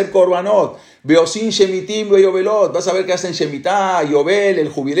van a ser Korbanot. Beosin Shemitim Beyovelot, vas a ver que hacen Shemitah, Yobel, el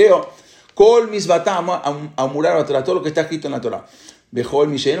jubileo. Kol Misbatam, amurar a Torah, todo lo que está escrito en la Torah. Bejol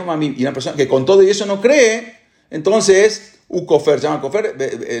Mishenu Mamim, y una persona que con todo y eso no cree, entonces Ukofer, se llama Kofer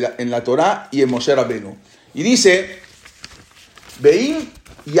en la Torah y en Moshe Rabbeinu. Y dice, Veim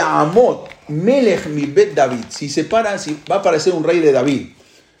Ya'amot Melech mi Bet David. Si va a aparecer un rey de David,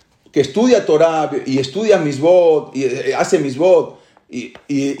 que estudia Torah y estudia Misbot, y hace Misbot,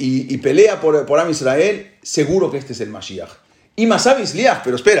 y pelea por Am Israel, seguro que este es el Mashiach. Y Masabis Liach,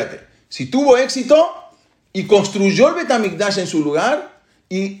 pero espérate, si tuvo éxito y construyó el Bet HaMikdash en su lugar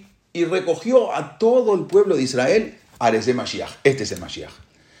y recogió a todo el pueblo de Israel, Arese Mashiach, este es el Mashiach.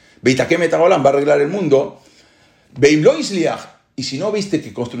 Beitakem Metagolam va a arreglar el mundo. Veim Lo Isliach, y si no viste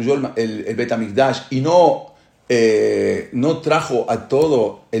que construyó el Bet HaMikdash y no trajo a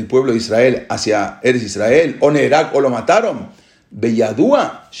todo el pueblo de Israel hacia Eretz Israel, o Nerak, o lo mataron,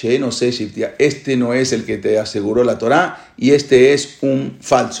 Beyadúa, no sé, este no es el que te aseguró la Torá, y este es un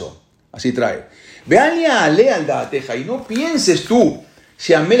falso. Así trae. Vealia ale al daateja, y no pienses tú,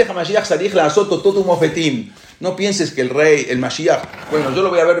 Sheamelech HaMashiach sarich la'asot totum mofetim. No pienses que el rey, el Mashiach, bueno, yo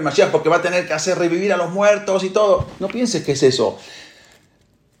lo voy a ver el Mashiach porque va a tener que hacer revivir a los muertos y todo. No pienses que es eso.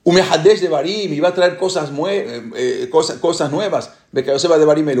 Umehadesh de Barim, y va a traer cosas nuevas. Bekayoseba de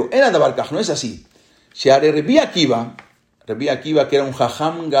Barimelu. En Adabarkaj, no es así. Sheare Rabbi Akiva, que era un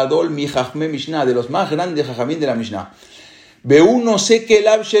Jajam Gadol mi Jajme Mishnah, de los más grandes Jajamín de la Mishnah. Beuno sé que el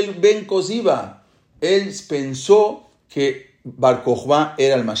Abshel Ben Koziba. Él pensó que Bar Kokhba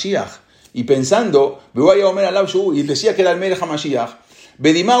era el Mashiach. Y pensando, y decía que era el Melech HaMashiach,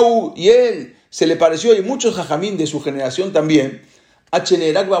 Bedimau, y él se le pareció, y muchos jajamín de su generación también, a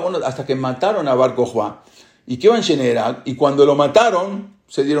Shenerak, hasta que mataron a Bar Kokhba. ¿Y qué va en Shenerak? Y cuando lo mataron,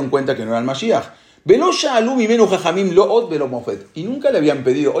 se dieron cuenta que no era el Mashiach. Y nunca le habían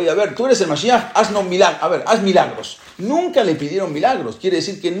pedido, oye, a ver, tú eres el Mashiach, haz milagros. Nunca le pidieron milagros. Quiere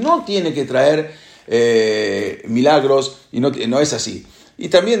decir que no tiene que traer milagros, y no es así. Y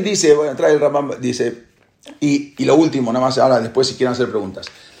también dice, voy a traer el Rambam, dice, y lo último, nada más ahora, después si quieren hacer preguntas.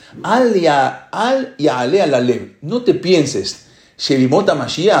 No te pienses, Shelimota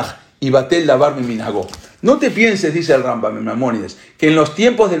Mashiach y Batel Davar Miminago. No te pienses, dice el Rambam en Maimonides, que en los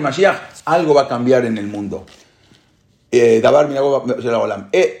tiempos del Mashiach algo va a cambiar en el mundo. Davar Minago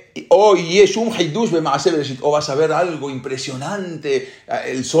o vas a ver algo impresionante,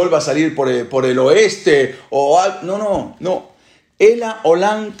 el sol va a salir por el oeste, no. Ela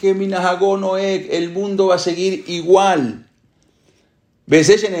Olam que Minahago Noeg, el mundo va a seguir igual.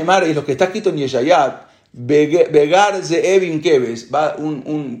 Y lo que está escrito en Yeshayat, Begar Zeevim Keves,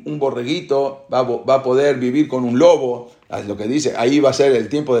 un borreguito va a poder vivir con un lobo, lo que dice, ahí va a ser el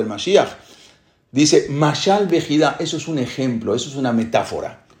tiempo del Mashiach. Dice, Mashal Bejida, eso es un ejemplo, eso es una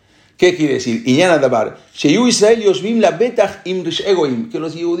metáfora. ¿Qué quiere decir? Iñana Dabar, Sheyu Israel Yoshvim la Betach Im Rish Egoim, que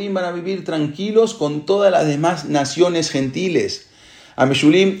los Yehudim van a vivir tranquilos con todas las demás naciones gentiles. A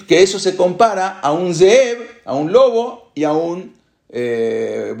Meshulim, que eso se compara a un Zeeb, a un lobo y a un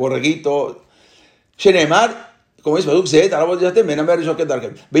borreguito. Shenemar, como dice Baduk Zeet,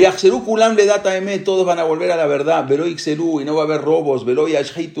 Beyachseru Kulam le data emet, todos van a volver a la verdad. Velo Ixeru, y no va a haber robos. Velo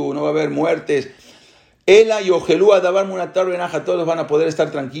Yashhitu, no va a haber muertes. Ela Yohelu Adabar Munatar Benaja, todos van a poder estar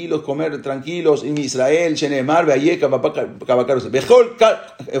tranquilos, comer tranquilos. En Israel, Shenemar, Beayeka, Babakaros, Behol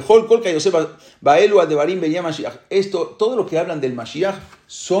Kol Kayosef, Baelu Adebarim, Benyam Mashiach. Esto, todo lo que hablan del Mashiach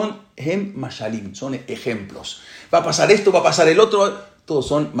son Hem Mashalim, son ejemplos. Va a pasar esto, va a pasar el otro, todos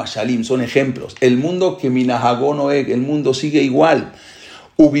son Mashalim, son ejemplos. El mundo que Minahago Noeg, el mundo sigue igual.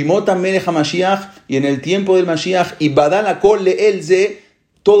 Ubimota Melech HaMashiach, y en el tiempo del Mashiach, y Badala Kol Leelze,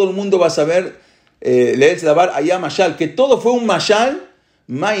 todo el mundo va a saber. Leelze Dabar Ayah Mashal, que todo fue un Mashal.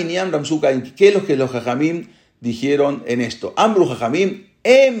 Mainiam Ramsuka, ¿qué es lo que los Jajamim dijeron en esto? Ambru Jajamim,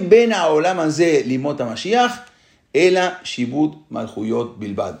 En Bena Olam Ze Limota Mashiach, Ela Shibut Malhuyot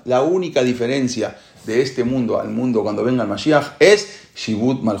Bilbad. La única diferencia de este mundo al mundo cuando venga el Mashiach es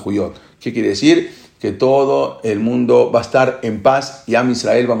Shibut Malhuyot. ¿Qué quiere decir? Que todo el mundo va a estar en paz, y Am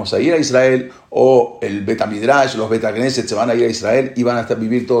Israel vamos a ir a Israel, o el Bet HaMidrash, los Bet HaKnesset se van a ir a Israel y van a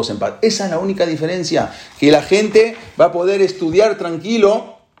vivir todos en paz. Esa es la única diferencia, que la gente va a poder estudiar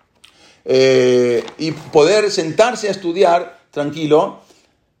tranquilo y poder sentarse a estudiar tranquilo.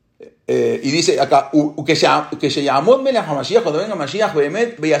 Y dice acá, que se llamó Melech HaMashiach, cuando venga Mashiach,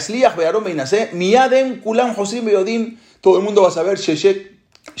 Behemet, Beyasliach, Beyarom, Beinaseh, Miyadem, Kulam, Josim, Beyodim, todo el mundo va a saber,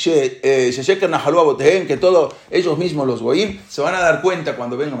 que todos ellos mismos, los goyim, se van a dar cuenta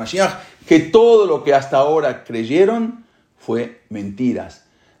cuando venga Mashiach que todo lo que hasta ahora creyeron fue mentiras.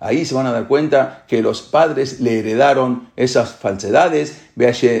 Ahí se van a dar cuenta que los padres le heredaron esas falsedades,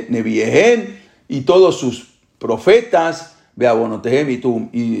 y todos sus profetas,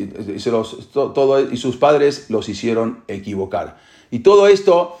 y sus padres los hicieron equivocar. Y todo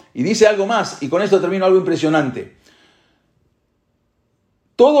esto, y dice algo más, y con esto termino, algo impresionante.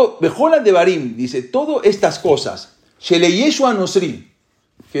 todo, Bejola de Barim, dice, todas estas cosas, Shele Yeshu Anosri,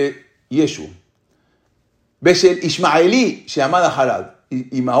 que Yeshu, Besel Ismaelí, llamada Harad,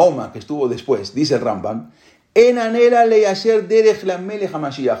 y Mahoma, que estuvo después, dice el Rambam, En anera le ayer derech la melech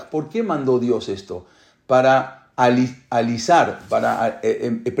HaMashiach. ¿Por qué mandó Dios esto? Para alisar, para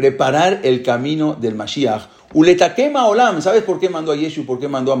preparar el camino del Mashiach. Uletakema olam, ¿sabes por qué mandó a Yeshu? ¿Por qué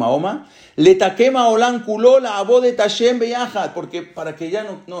mandó a Mahoma? Letakema olam kuló la abodet Hashem beyachad, porque para que ya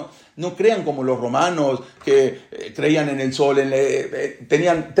no crean como los romanos que creían en el sol,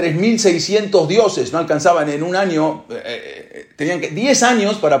 tenían 3.600 dioses, no alcanzaban en un año, tenían 10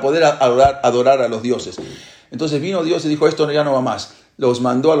 años para poder adorar a los dioses. Entonces vino Dios y dijo, esto ya no va más. Los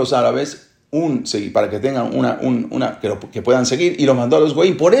mandó a los árabes para que tengan que puedan seguir, y los mandó a los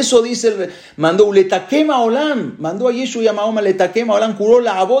goyim. Por eso dice, mandó letakema olam, mandó a Yeshu y a Mahoma letakema olam, curó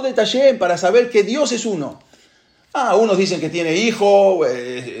la abodet Hashem, para saber que Dios es uno. Unos dicen que tiene hijo,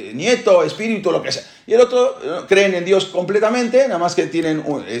 nieto, espíritu, lo que sea. Y el otro creen en Dios completamente, nada más que tienen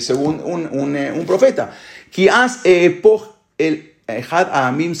según un profeta. Va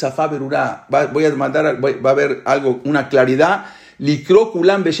a haber algo, una claridad. Y todo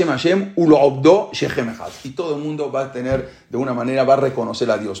el mundo va a tener, de una manera, va a reconocer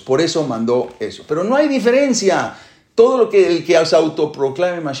a Dios. Por eso mandó eso. Pero no hay diferencia. Todo lo que el que se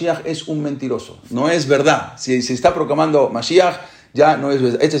autoproclame Mashiach es un mentiroso. No es verdad. Si se está proclamando Mashiach, ya no es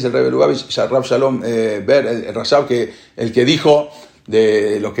verdad. Este es el Rebbe Lubavitch, Rav Shalom Ber, el Rashab, el que dijo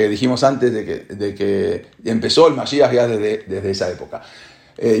de lo que dijimos antes, de que empezó el Mashiach ya desde esa época.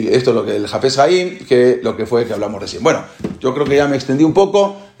 Esto es lo que el Hafez Haim, que lo que fue que hablamos recién. Bueno, yo creo que ya me extendí un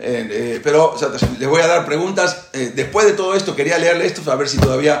poco, pero les voy a dar preguntas. Después de todo esto, quería leerle esto a ver si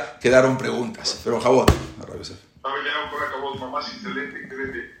todavía quedaron preguntas. Pero Jabot. Mamá, excelente.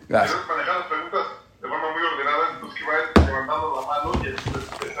 Gracias. Pero manejar las preguntas de forma muy ordenada, entonces que vayan levantando la mano y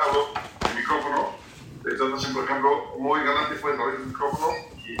les abro el micrófono. Entonces, por ejemplo, muy galante, puedes abrir el micrófono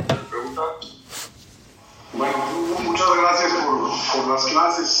y les pregunta. Bueno, muchas gracias por las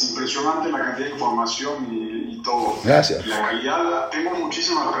clases, impresionante la cantidad de información y todo. Gracias. La calidad, tengo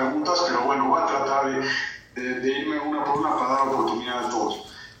muchísimas preguntas, pero bueno, voy a tratar de irme una por una para dar oportunidad a todos.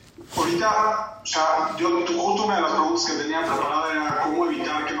 Ahorita, o sea, justo una de las preguntas que tenía preparada era cómo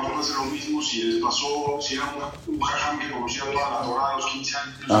evitar que nos pase lo mismo si les pasó, si era un jajam que conocía toda la Torah a los 15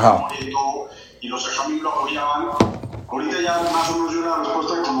 años y todo, y los jajamim lo apoyaban. Ahorita ya más o menos yo la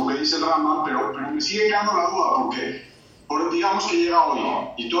respuesta como que dice el Rambam, pero me sigue quedando la duda, porque digamos que llega hoy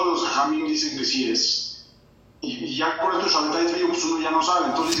y todos los jajamim dicen que sí es, y ya por estos detalles pues uno ya no sabe,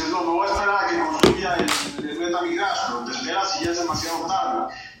 entonces dices, no, me voy a esperar a que construya el Betamigdash, pero te esperas y ya es demasiado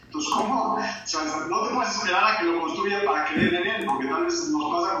tarde. Entonces, ¿cómo? O sea, no te puedes esperar a que lo construya para creer en él, porque tal vez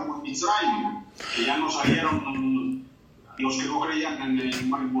nos pasa como en Mitzrayim, que ya no salieron los que no creían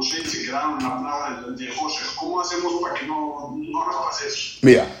en Moshe y se quedaron en la plaga de José. ¿Cómo hacemos para que no nos pase eso?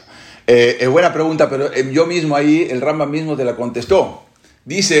 Mira, es buena pregunta, pero yo mismo ahí, el Rambam mismo te la contestó.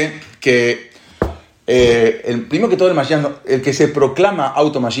 Dice que primero que todo el que se proclama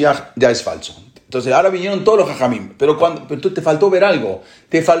auto-Mashiach ya es falso. Entonces, ahora vinieron todos los jajamim, pero te faltó ver algo.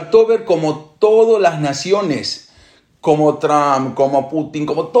 Te faltó ver como todas las naciones, como Trump, como Putin,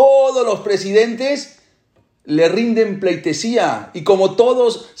 como todos los presidentes, le rinden pleitesía. Y como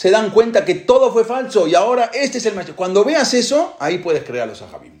todos se dan cuenta que todo fue falso y ahora este es el Mashiach. Cuando veas eso, ahí puedes creer a los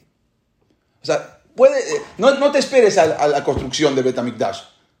jajamim. O sea, no te esperes a la construcción de Betamikdash,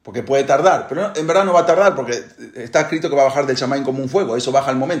 porque puede tardar, pero en verdad no va a tardar, porque está escrito que va a bajar del Shamayim como un fuego, eso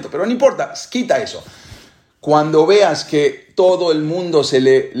baja al momento, pero no importa, quita eso. Cuando veas que todo el mundo se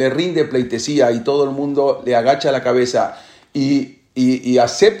le rinde pleitesía y todo el mundo le agacha la cabeza y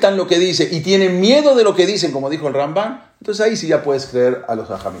aceptan lo que dice y tienen miedo de lo que dicen, como dijo el Rambam, entonces ahí sí ya puedes creer a los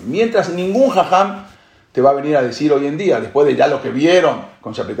jajamim. Mientras ningún jajam te va a venir a decir hoy en día, después de ya lo que vieron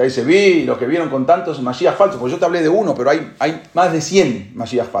con Shapetai Sevi y lo que vieron con tantos Mashiach falsos, porque yo te hablé de uno, pero hay más de 100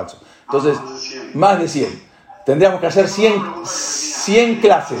 Mashiach falsos. Entonces, más de 100. Tendríamos que hacer 100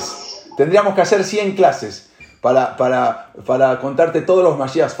 clases. Tendríamos que hacer 100 clases para contarte todos los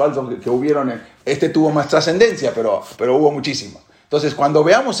Mashiach falsos que hubieron. Este tuvo más trascendencia, pero hubo muchísimo. Entonces, cuando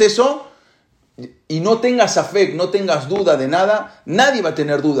veamos eso, y no tengas afect, no tengas duda de nada, nadie va a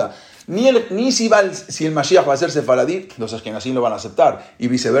tener duda. Ni si el Mashiach va a ser sefaradí, los ashkenazim lo van a aceptar, y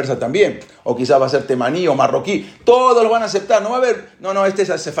viceversa también. O quizás va a ser temaní o marroquí, todos lo van a aceptar. No va a haber, no, este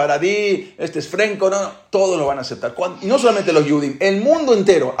es sefaradí, este es frenco, no, todos lo van a aceptar. Y no solamente los yudim, el mundo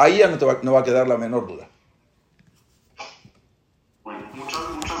entero, ahí ya no va a quedar la menor duda. Bueno, muchas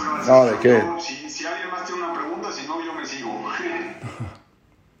gracias. No, ¿de qué? Si alguien más tiene una pregunta, si no, yo me sigo.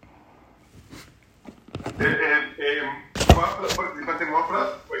 participante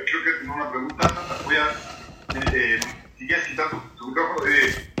Mafra, creo que tengo una pregunta. Voy a, si quieres quitar tu micrófono,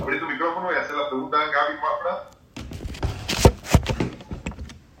 abrir tu micrófono y hacer la pregunta a Gaby Mafra.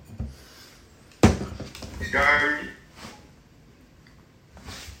 Gaby.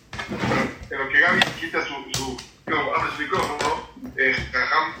 En lo que Gaby quita abre su micrófono,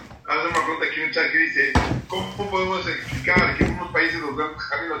 Jajam hace una pregunta aquí en el chat que dice: ¿cómo podemos explicar que en unos países los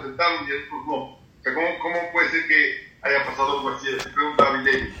Jajamim lo aceptaron y en otros no? O sea, ¿cómo puede ser que haya pasado algo así? Se pregunta a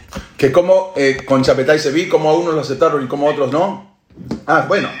Viley. Que como con Chapetay se vi, como a unos lo aceptaron y como a otros no. Ah,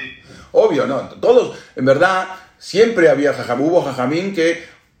 bueno, sí. Obvio, no. Todos, en verdad, siempre había Jajamim. Hubo Jajamim que,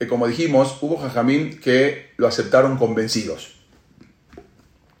 como dijimos, hubo Jajamim que lo aceptaron convencidos.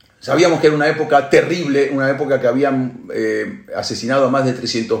 Sabíamos que era una época terrible, una época que habían asesinado a más de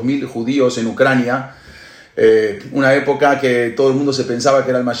 300.000 judíos en Ucrania, una época que todo el mundo se pensaba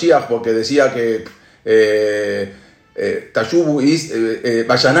que era el Mashiach, porque decía que Tashubu is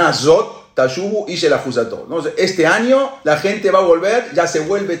Bashaná Zot, Tashubu ish el Ajusato. Este año la gente va a volver, ya se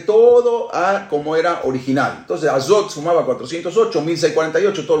vuelve todo a como era original. Entonces Azot sumaba 408,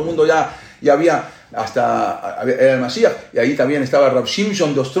 1648, todo el mundo ya había, era el Mashiach, y ahí también estaba Rab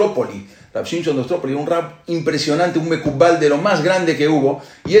Shimshon de Ostrópoli. Rab Shimshon de Ostrópoli, un rab impresionante, un mekubal de lo más grande que hubo,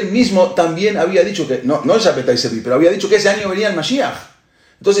 y él mismo también había dicho que, no el Shapetay Sevi, pero había dicho que ese año venía el Mashiach.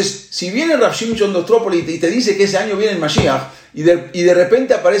 Entonces, si viene Rab Shimshon de Ostrópoli y te dice que ese año viene el Mashiach, y de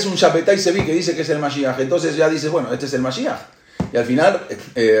repente aparece un Shapetay Sevi que dice que es el Mashiach, entonces ya dices, bueno, este es el Mashiach. Y al final,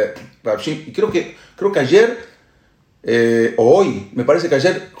 Rab Shimshon, creo que ayer, o hoy, me parece que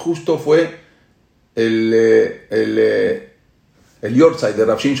ayer justo fue el Yortzeit de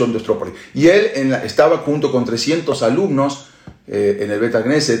Rab Shimshon de Ostrópoli. Y él estaba junto con 300 alumnos en el Bet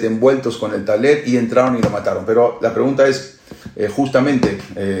Knesset, envueltos con el talet, y entraron y lo mataron. Pero la pregunta es, justamente,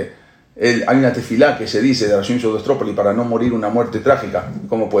 hay una tefilá que se dice de Rab Shimshon de Ostrópoli para no morir una muerte trágica.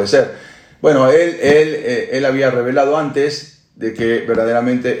 ¿Cómo puede ser? Bueno, él había revelado antes de que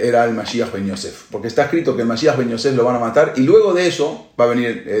verdaderamente era el Mashiach ben Yosef, porque está escrito que el Mashiach ben Yosef lo van a matar y luego de eso va a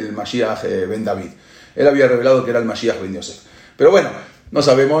venir el Mashiach ben David. Él había revelado que era el Mashiach ben Yosef, pero bueno, no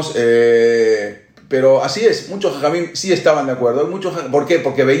sabemos, pero así es, muchos Jajamim sí estaban de acuerdo. ¿Por qué?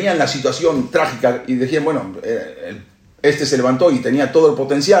 Porque veían la situación trágica y decían, bueno, este se levantó y tenía todo el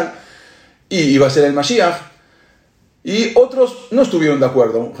potencial y iba a ser el Mashiach. Y otros no estuvieron de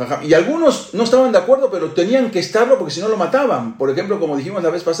acuerdo. Y algunos no estaban de acuerdo, pero tenían que estarlo porque si no lo mataban. Por ejemplo, como dijimos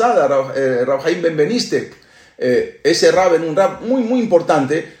la vez pasada, Rab Haim Ben Beniste, ese rab era un rab muy, muy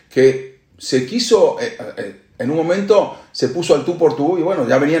importante que se quiso, en un momento se puso al tú por tú y bueno,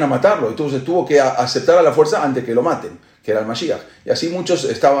 ya venían a matarlo. Entonces tuvo que aceptar a la fuerza antes que lo maten, que era el Mashiach. Y así muchos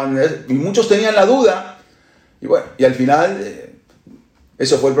y muchos tenían la duda. Y bueno, y al final...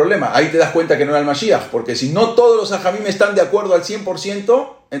 eso fue el problema. Ahí te das cuenta que no era el Mashiach, porque si no todos los Jajamim están de acuerdo al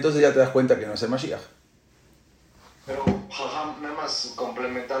 100%, entonces ya te das cuenta que no es el Mashiach. Pero, Jajam, nada más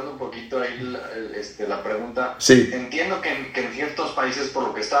complementando un poquito ahí la pregunta. Sí. Entiendo que en ciertos países, por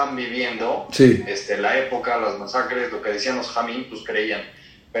lo que estaban viviendo, sí, la época, las masacres, lo que decían los Jamim, pues creían.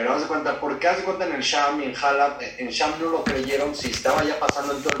 Pero haz de cuenta, ¿por qué haz de cuenta en el Sham y en Halab? En Sham no lo creyeron, si estaba ya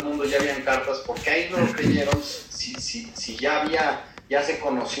pasando en todo el mundo, ya habían cartas. ¿Por qué ahí no lo creyeron si ya se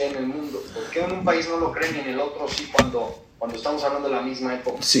conocía en el mundo? ¿Por qué en un país no lo creen y en el otro sí cuando estamos hablando de la misma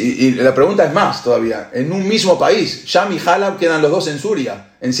época? Sí, y la pregunta es más todavía. En un mismo país, Sham y Halab quedan los dos en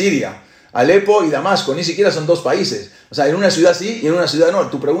Siria. Alepo y Damasco, ni siquiera son dos países. O sea, en una ciudad sí y en una ciudad no.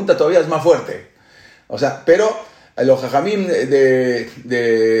 Tu pregunta todavía es más fuerte. O sea, pero los Jajamim de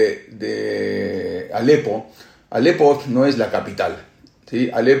Alepo no es la capital. ¿Sí?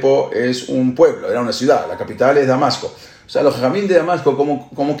 Alepo es un pueblo, era una ciudad. La capital es Damasco. O sea, los Jajamim de Damasco,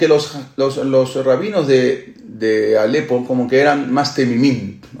 como que los rabinos de Alepo, como que eran más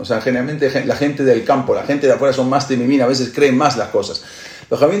temimim. O sea, generalmente la gente del campo, la gente de afuera son más temimim, a veces creen más las cosas.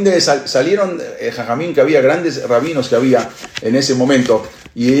 Los Jajamim salieron, Jajamim, que había grandes rabinos que había en ese momento,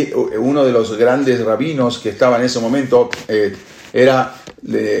 y uno de los grandes rabinos que estaba en ese momento era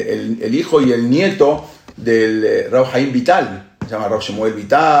el hijo y el nieto del Rab Haim Vital, se llama Rab Shemuel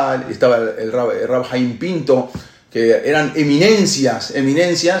Vital, estaba el Rab Haim Pinto, que eran eminencias,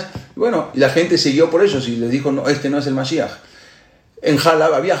 y bueno, y la gente siguió por ellos y les dijo, no, este no es el Mashiach. En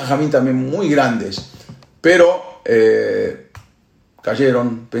Halab había Jajamim también muy grandes, pero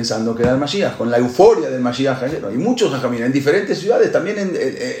cayeron pensando que era el Mashiach, con la euforia del Mashiach cayeron. Y muchos Jajamim en diferentes ciudades, también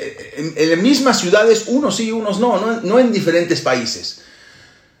en mismas ciudades, unos sí, unos no en diferentes países.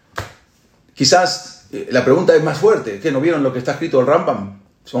 Quizás la pregunta es más fuerte, ¿qué no vieron lo que está escrito en el Rambam?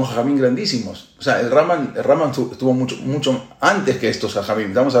 Son jajamim grandísimos. O sea, el Rambam estuvo mucho antes que estos jajamim.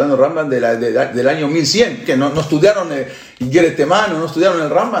 Estamos hablando del Rambam del año 1100, que no estudiaron Igeret Temano, no estudiaron el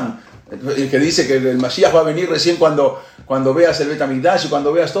Rambam, el que dice que el Mashiach va a venir recién cuando veas el Bet HaMikdash y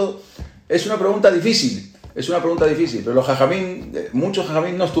cuando veas todo. Es una pregunta difícil, pero los jajamim, muchos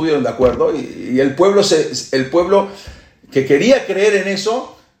jajamim no estuvieron de acuerdo y el pueblo que quería creer en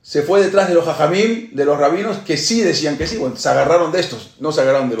eso se fue detrás de los jajamim, de los rabinos que sí decían que sí. Bueno, se agarraron de estos, no se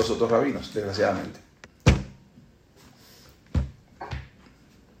agarraron de los otros rabinos, desgraciadamente.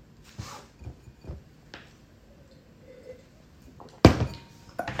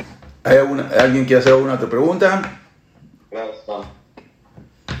 ¿Alguien quiere hacer alguna otra pregunta? Gracias, Tom.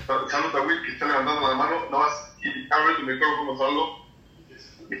 Saludos a Will, que está levantando la mano. No más, abre tu micrófono, solo.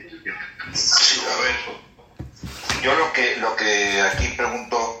 Sí, a ver. Yo lo que aquí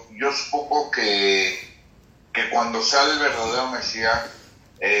pregunto, yo supongo que cuando sale el verdadero Mashiach,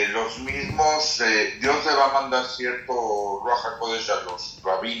 los mismos, Dios le va a mandar cierto Ruach HaKodesh a los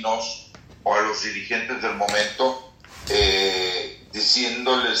rabinos o a los dirigentes del momento,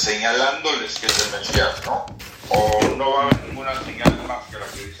 diciéndoles, señalándoles que es el Mashiach, ¿no? O no va a haber ninguna señal más que la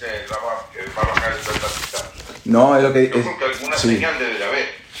que dice el Rambam, que va a bajar el verdadero. No, es lo que... Yo creo que alguna señal debe de haber.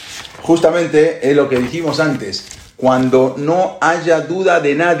 Justamente es lo que dijimos antes. Cuando no haya duda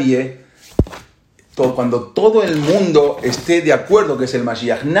de nadie, cuando todo el mundo esté de acuerdo que es el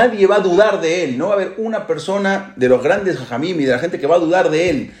Mashiach, nadie va a dudar de él. No va a haber una persona de los grandes jajamim y de la gente que va a dudar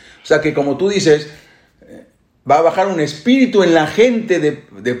de él. O sea que, como tú dices, va a bajar un espíritu en la gente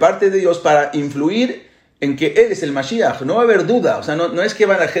de parte de Dios para influir en que él es el Mashiach. No va a haber duda. O sea, no es que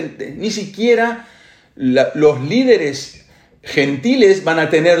va la gente, ni siquiera los líderes gentiles van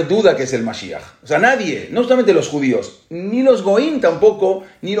a tener duda que es el Mashiach. O sea, nadie, no solamente los judíos, ni los goín tampoco,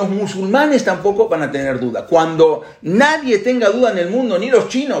 ni los musulmanes tampoco van a tener duda. Cuando nadie tenga duda en el mundo, ni los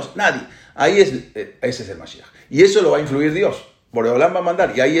chinos, nadie, ese es el Mashiach. Y eso lo va a influir Dios. Boreolán va a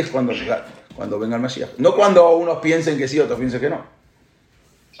mandar, y ahí es cuando venga el Mashiach. No cuando unos piensen que sí, otros piensen que no.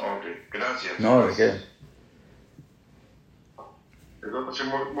 Ok, gracias. No, ¿de qué? Entonces,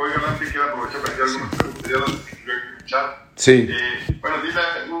 muy grande, quiero aprovechar para hacer algunas preguntas. Ya las escribí en el chat. Sí. Bueno, dile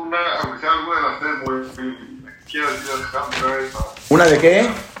aunque sea alguna de las tres, quiero decir una vez. ¿Una de qué?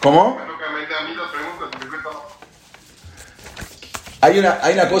 ¿Cómo? Me toca meter a mí las preguntas,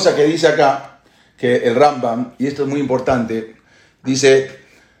 Hay una cosa que dice acá, que el Rambam, y esto es muy importante, dice,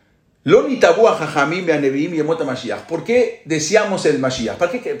 Loni tabua jajamim be'aneviim yemot Mashiach. ¿Por qué deseamos el Mashiach?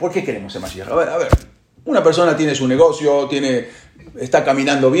 ¿Por qué queremos el Mashiach? A ver. Una persona tiene su negocio, está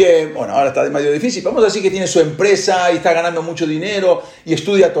caminando bien, bueno, ahora está medio difícil, vamos a decir que tiene su empresa y está ganando mucho dinero y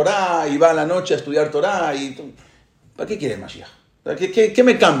estudia Torah y va a la noche a estudiar Torah. ¿Para qué quiere el Mashiach? ¿Qué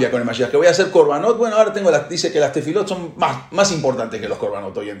me cambia con el Mashiach? ¿Que voy a hacer korbanot? Bueno, ahora dice que las tefilot son más importantes que los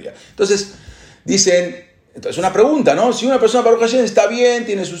korbanot hoy en día. Entonces, entonces una pregunta, ¿no? Si una persona Baruch Hashem está bien,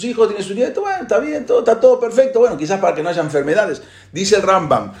 tiene sus hijos, tiene su nieto, bueno, está bien, está todo perfecto, bueno, quizás para que no haya enfermedades. Dice el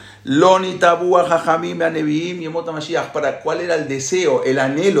Rambam, Loni tabua jajamim be'aneviim yemot Mashiach. ¿Cuál era el deseo, el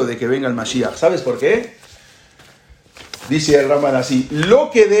anhelo de que venga el Mashiach? ¿Sabes por qué? Dice el Rambam así,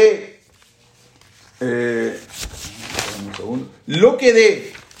 lo que de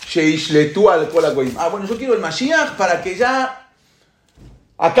sheishletu al kol hagoyim. Bueno, yo quiero el Mashiach para que ya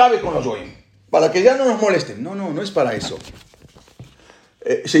acabe con los goyim, para que ya no nos molesten. No es para eso.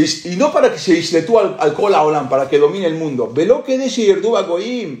 Y no para que se isletú al kol haolam, para que domine el mundo. Velo que de sheyerdu a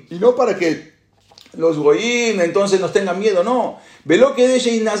goyim, y no para que los goyim entonces nos tengan miedo, no. Velo que de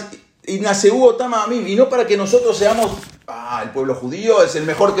sheinaseu otam amim, y no para que nosotros seamos, el pueblo judío es el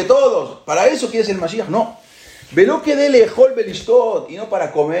mejor que todos. Para eso quieres el Mashiach, no. Velo que de lejol belishtot, y no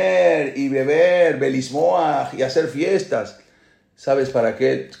para comer y beber, belismoach y hacer fiestas. ¿Sabes para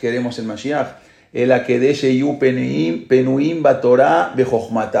qué queremos el Mashiach? El akedesh yu penuim batorá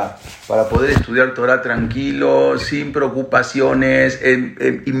bejochmatá, para poder estudiar Torah tranquilo, sin preocupaciones,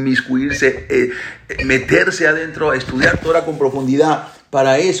 inmiscuirse, meterse adentro, estudiar Torah con profundidad.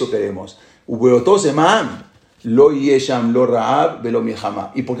 Para eso queremos. Ubeotosema lo yesham lo raab velo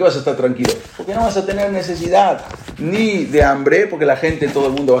milhamá. ¿Y por qué vas a estar tranquilo? Porque no vas a tener necesidad ni de hambre, porque la gente, todo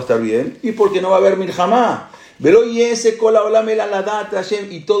el mundo va a estar bien, y porque no va a haber milhamá.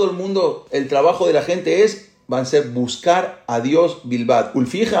 Y todo el mundo, el trabajo de la gente van a ser buscar a Dios bilbad.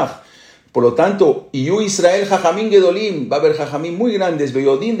 Ulfijaj. Por lo tanto, Iyu Israel jajamín gedolim, va a haber jajamín muy grandes,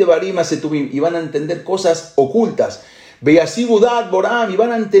 Beyodín de barim asetubim, y van a entender cosas ocultas. Beyasibudat boram, y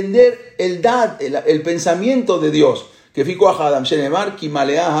van a entender el pensamiento de Dios. Que fico a Hadam Shenemar,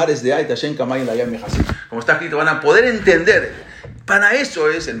 Kimalea Hares de Ait Hashem Kamay Layam Mehasim. Como está escrito, van a poder entender. Para eso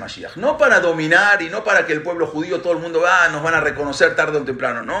es el Mashiach, no para dominar y no para que el pueblo judío, todo el mundo nos van a reconocer tarde o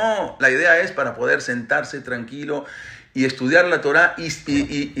temprano. No, la idea es para poder sentarse tranquilo y estudiar la Torah y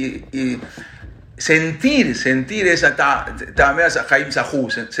sentir esa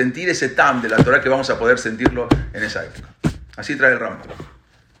sentir ese tam de la Torah que vamos a poder sentirlo en esa época. Así trae el Rambam.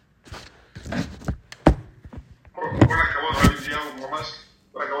 Para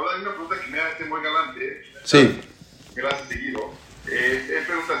acabar, hay una pregunta que me hace muy galante. Sí. Que la hace seguido. Él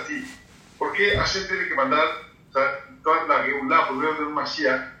pregunta así: ¿por qué Hashem tiene que mandar toda la Geulah por medio de un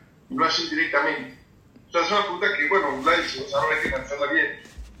Mashiach y no Hashem directamente? O sea, es una pregunta que, bueno, ahora hay que lanzarla bien.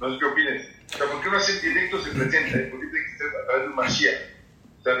 No sé qué opines. O sea, ¿por qué un Hashem directo se presenta? ¿Por qué tiene que ser a través de un Mashiach?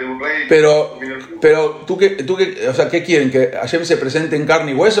 O sea, de un rey. Pero ¿tú qué, o sea, ¿qué quieren? ¿Que Hashem se presente en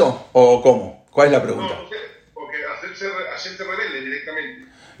carne y hueso? ¿O cómo? ¿Cuál es la pregunta? No sé, porque Hashem se revele directamente.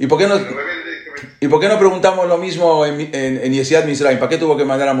 ¿Y por qué no preguntamos lo mismo en Yesiat Misraim? ¿Para qué tuvo que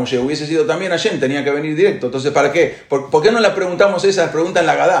mandar a Moshe? Hubiese sido también Hashem, tenía que venir directo. Entonces, ¿para qué? ¿Por qué no le preguntamos esas preguntas en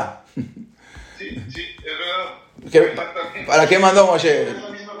la Gadá? Sí, es verdad. ¿Para qué mandó Moshe? Es la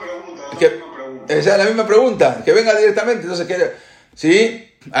misma pregunta. Esa es la misma pregunta, que venga directamente. Entonces,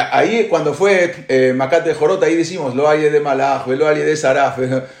 ¿sí? Ahí cuando fue Macat de Jorot, ahí decimos, lo hay de Malach, lo hay de Saraf,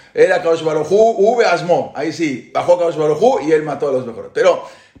 era Kadosh Baruj Hu, Ube Asmo, ahí sí, bajó Kadosh Baruj Hu y él mató a los mejores.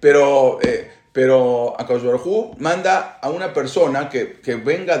 Pero a Kadosh Baruj Hu manda a una persona que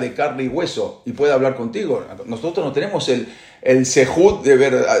venga de carne y hueso y pueda hablar contigo. Nosotros no tenemos el sehut de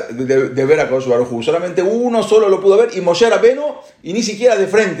ver a Kadosh Baruj Hu. Solamente uno solo lo pudo ver, y Moshe Rabbeinu, y ni siquiera de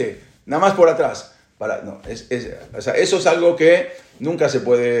frente, nada más por atrás. O sea, eso es algo que nunca se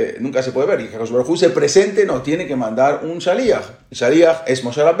puede ver. Y que Kadosh Baruj Hu se presente, nos tiene que mandar un Shaliach. El Shaliach es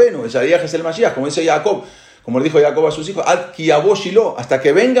Moshe Rabbeinu, el Shaliach es el Mashiach, como dice Jacob. Como le dijo Jacob a sus hijos, Ad ki yavo Shilo, hasta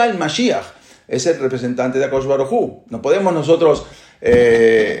que venga el Mashiach. Es el representante de Akadosh Baruj Hu. No podemos nosotros,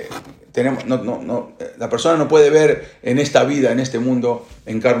 la persona no puede ver en esta vida, en este mundo,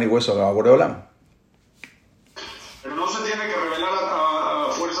 en carne y hueso a Boreolam. Pero no se tiene que revelar a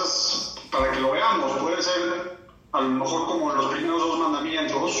fuerzas para que lo veamos. Puede ser, a lo mejor, como los primeros 2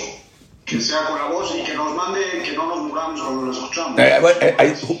 mandamientos, que sea con la voz y que nos mande, que no nos muramos cuando lo escuchamos.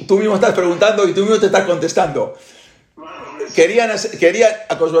 Tú mismo estás preguntando y tú mismo te estás contestando.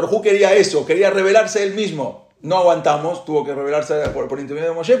 Akadosh Baruj Hu quería eso, quería revelarse él mismo. No aguantamos, tuvo que revelarse por intermedio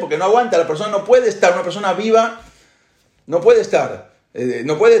de Moshe, porque no aguanta, la persona no puede estar, una persona viva no puede estar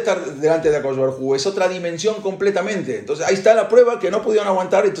delante de Akadosh Baruj Hu, es otra dimensión completamente. Entonces ahí está la prueba que no pudieron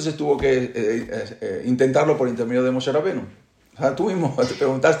aguantar, entonces tuvo que intentarlo por intermedio de Moshe Rabbeinu. O sea, tú mismo te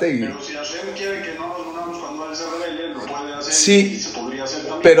preguntaste y... Pero si Hashem quiere que no nos unamos cuando Él se revele, lo puede hacer, sí, y se podría hacer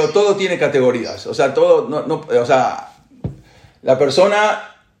también. Pero todo tiene categorías. O sea, o sea, la persona...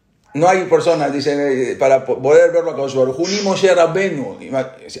 No hay personas, dicen, para poder verlo a Akadosh Baruj Hu, ni Moshe Rabbeinu.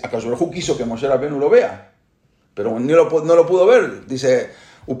 Akadosh Baruj Hu quiso que Moshe Rabbeinu lo vea, pero no lo pudo ver. Dice,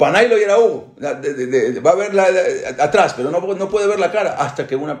 Upanay lo yeraú, va a ver atrás, pero no puede ver la cara hasta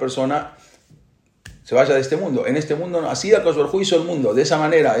que una persona se vaya de este mundo. En este mundo, así Akadosh Baruj Hu hizo el mundo, de esa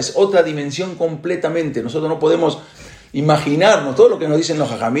manera. Es otra dimensión completamente. Nosotros no podemos imaginarnos todo lo que nos dicen los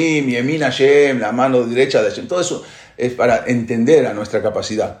Jajamim, Yemin Hashem, la mano derecha de Hashem, todo eso es para entender a nuestra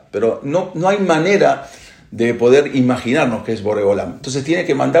capacidad, pero no hay manera de poder imaginarnos que es Boreolam. Entonces tiene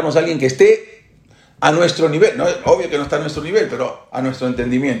que mandarnos a alguien que esté a nuestro nivel, no, obvio que no está a nuestro nivel, pero a nuestro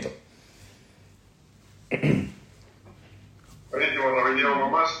entendimiento.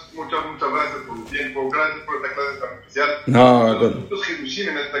 Muchas gracias por tu tiempo, gracias por esta clase tan especial. Muchos Jerushim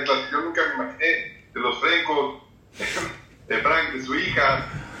en esta clase, yo nunca me imaginé de los frencos, de Frank, de su hija.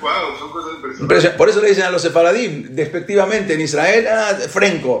 Wow, son cosas impresionantes. Por eso le dicen a los sefaradim, despectivamente en Israel,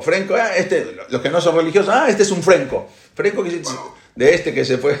 frenco, los que no son religiosos, este es un frenco de que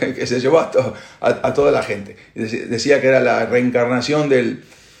se fue, que se llevó a toda la gente. Decía que era la reencarnación de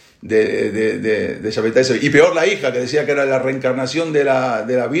Shabbatai Sevi. Y peor la hija, que decía que era la reencarnación de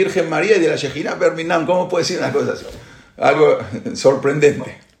la Virgen María y de la Shejina Berminam. ¿Cómo puede decir una cosa así? Algo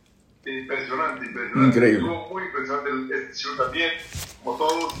sorprendente. Impresionante. Increíble. Muy impresionante este show también, como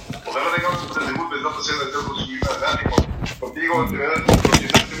todos. Ojalá tengamos un segundo pensando hacer de posibilidades de ánimo contigo. De verdad,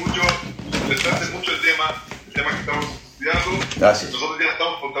 presentaste mucho el tema que estamos estudiando. Gracias. Nosotros ya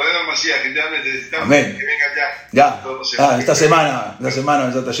estamos por traer al Mashiach, que ya necesitamos Amén. que venga ya. Esta semana,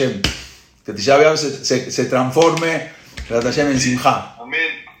 Besat Hashem, que Tisha B'Av se transforme Besat Hashem en Simcha.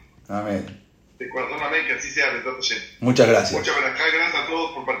 Amén. De corazón, amén, que así sea, Besat Hashem. Muchas gracias. Muchas gracias a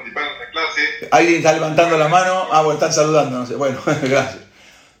todos por participar en esta clase. ¿Alguien está levantando la mano? Bueno, están saludando, no sé. Bueno, gracias.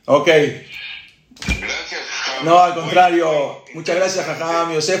 Ok. Gracias. No, al contrario. Muchas gracias,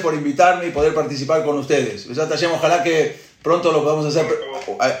 Jajam Yosef, por invitarme y poder participar con ustedes. Ojalá que pronto lo podamos hacer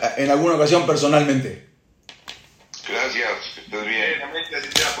en alguna ocasión personalmente. Gracias, que estés bien.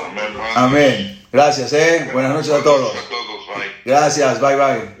 Amén. Gracias, Buenas noches a todos. Bye. Gracias, bye.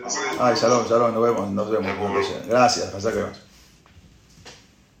 Ay, shalom, nos vemos. Gracias, hasta que más.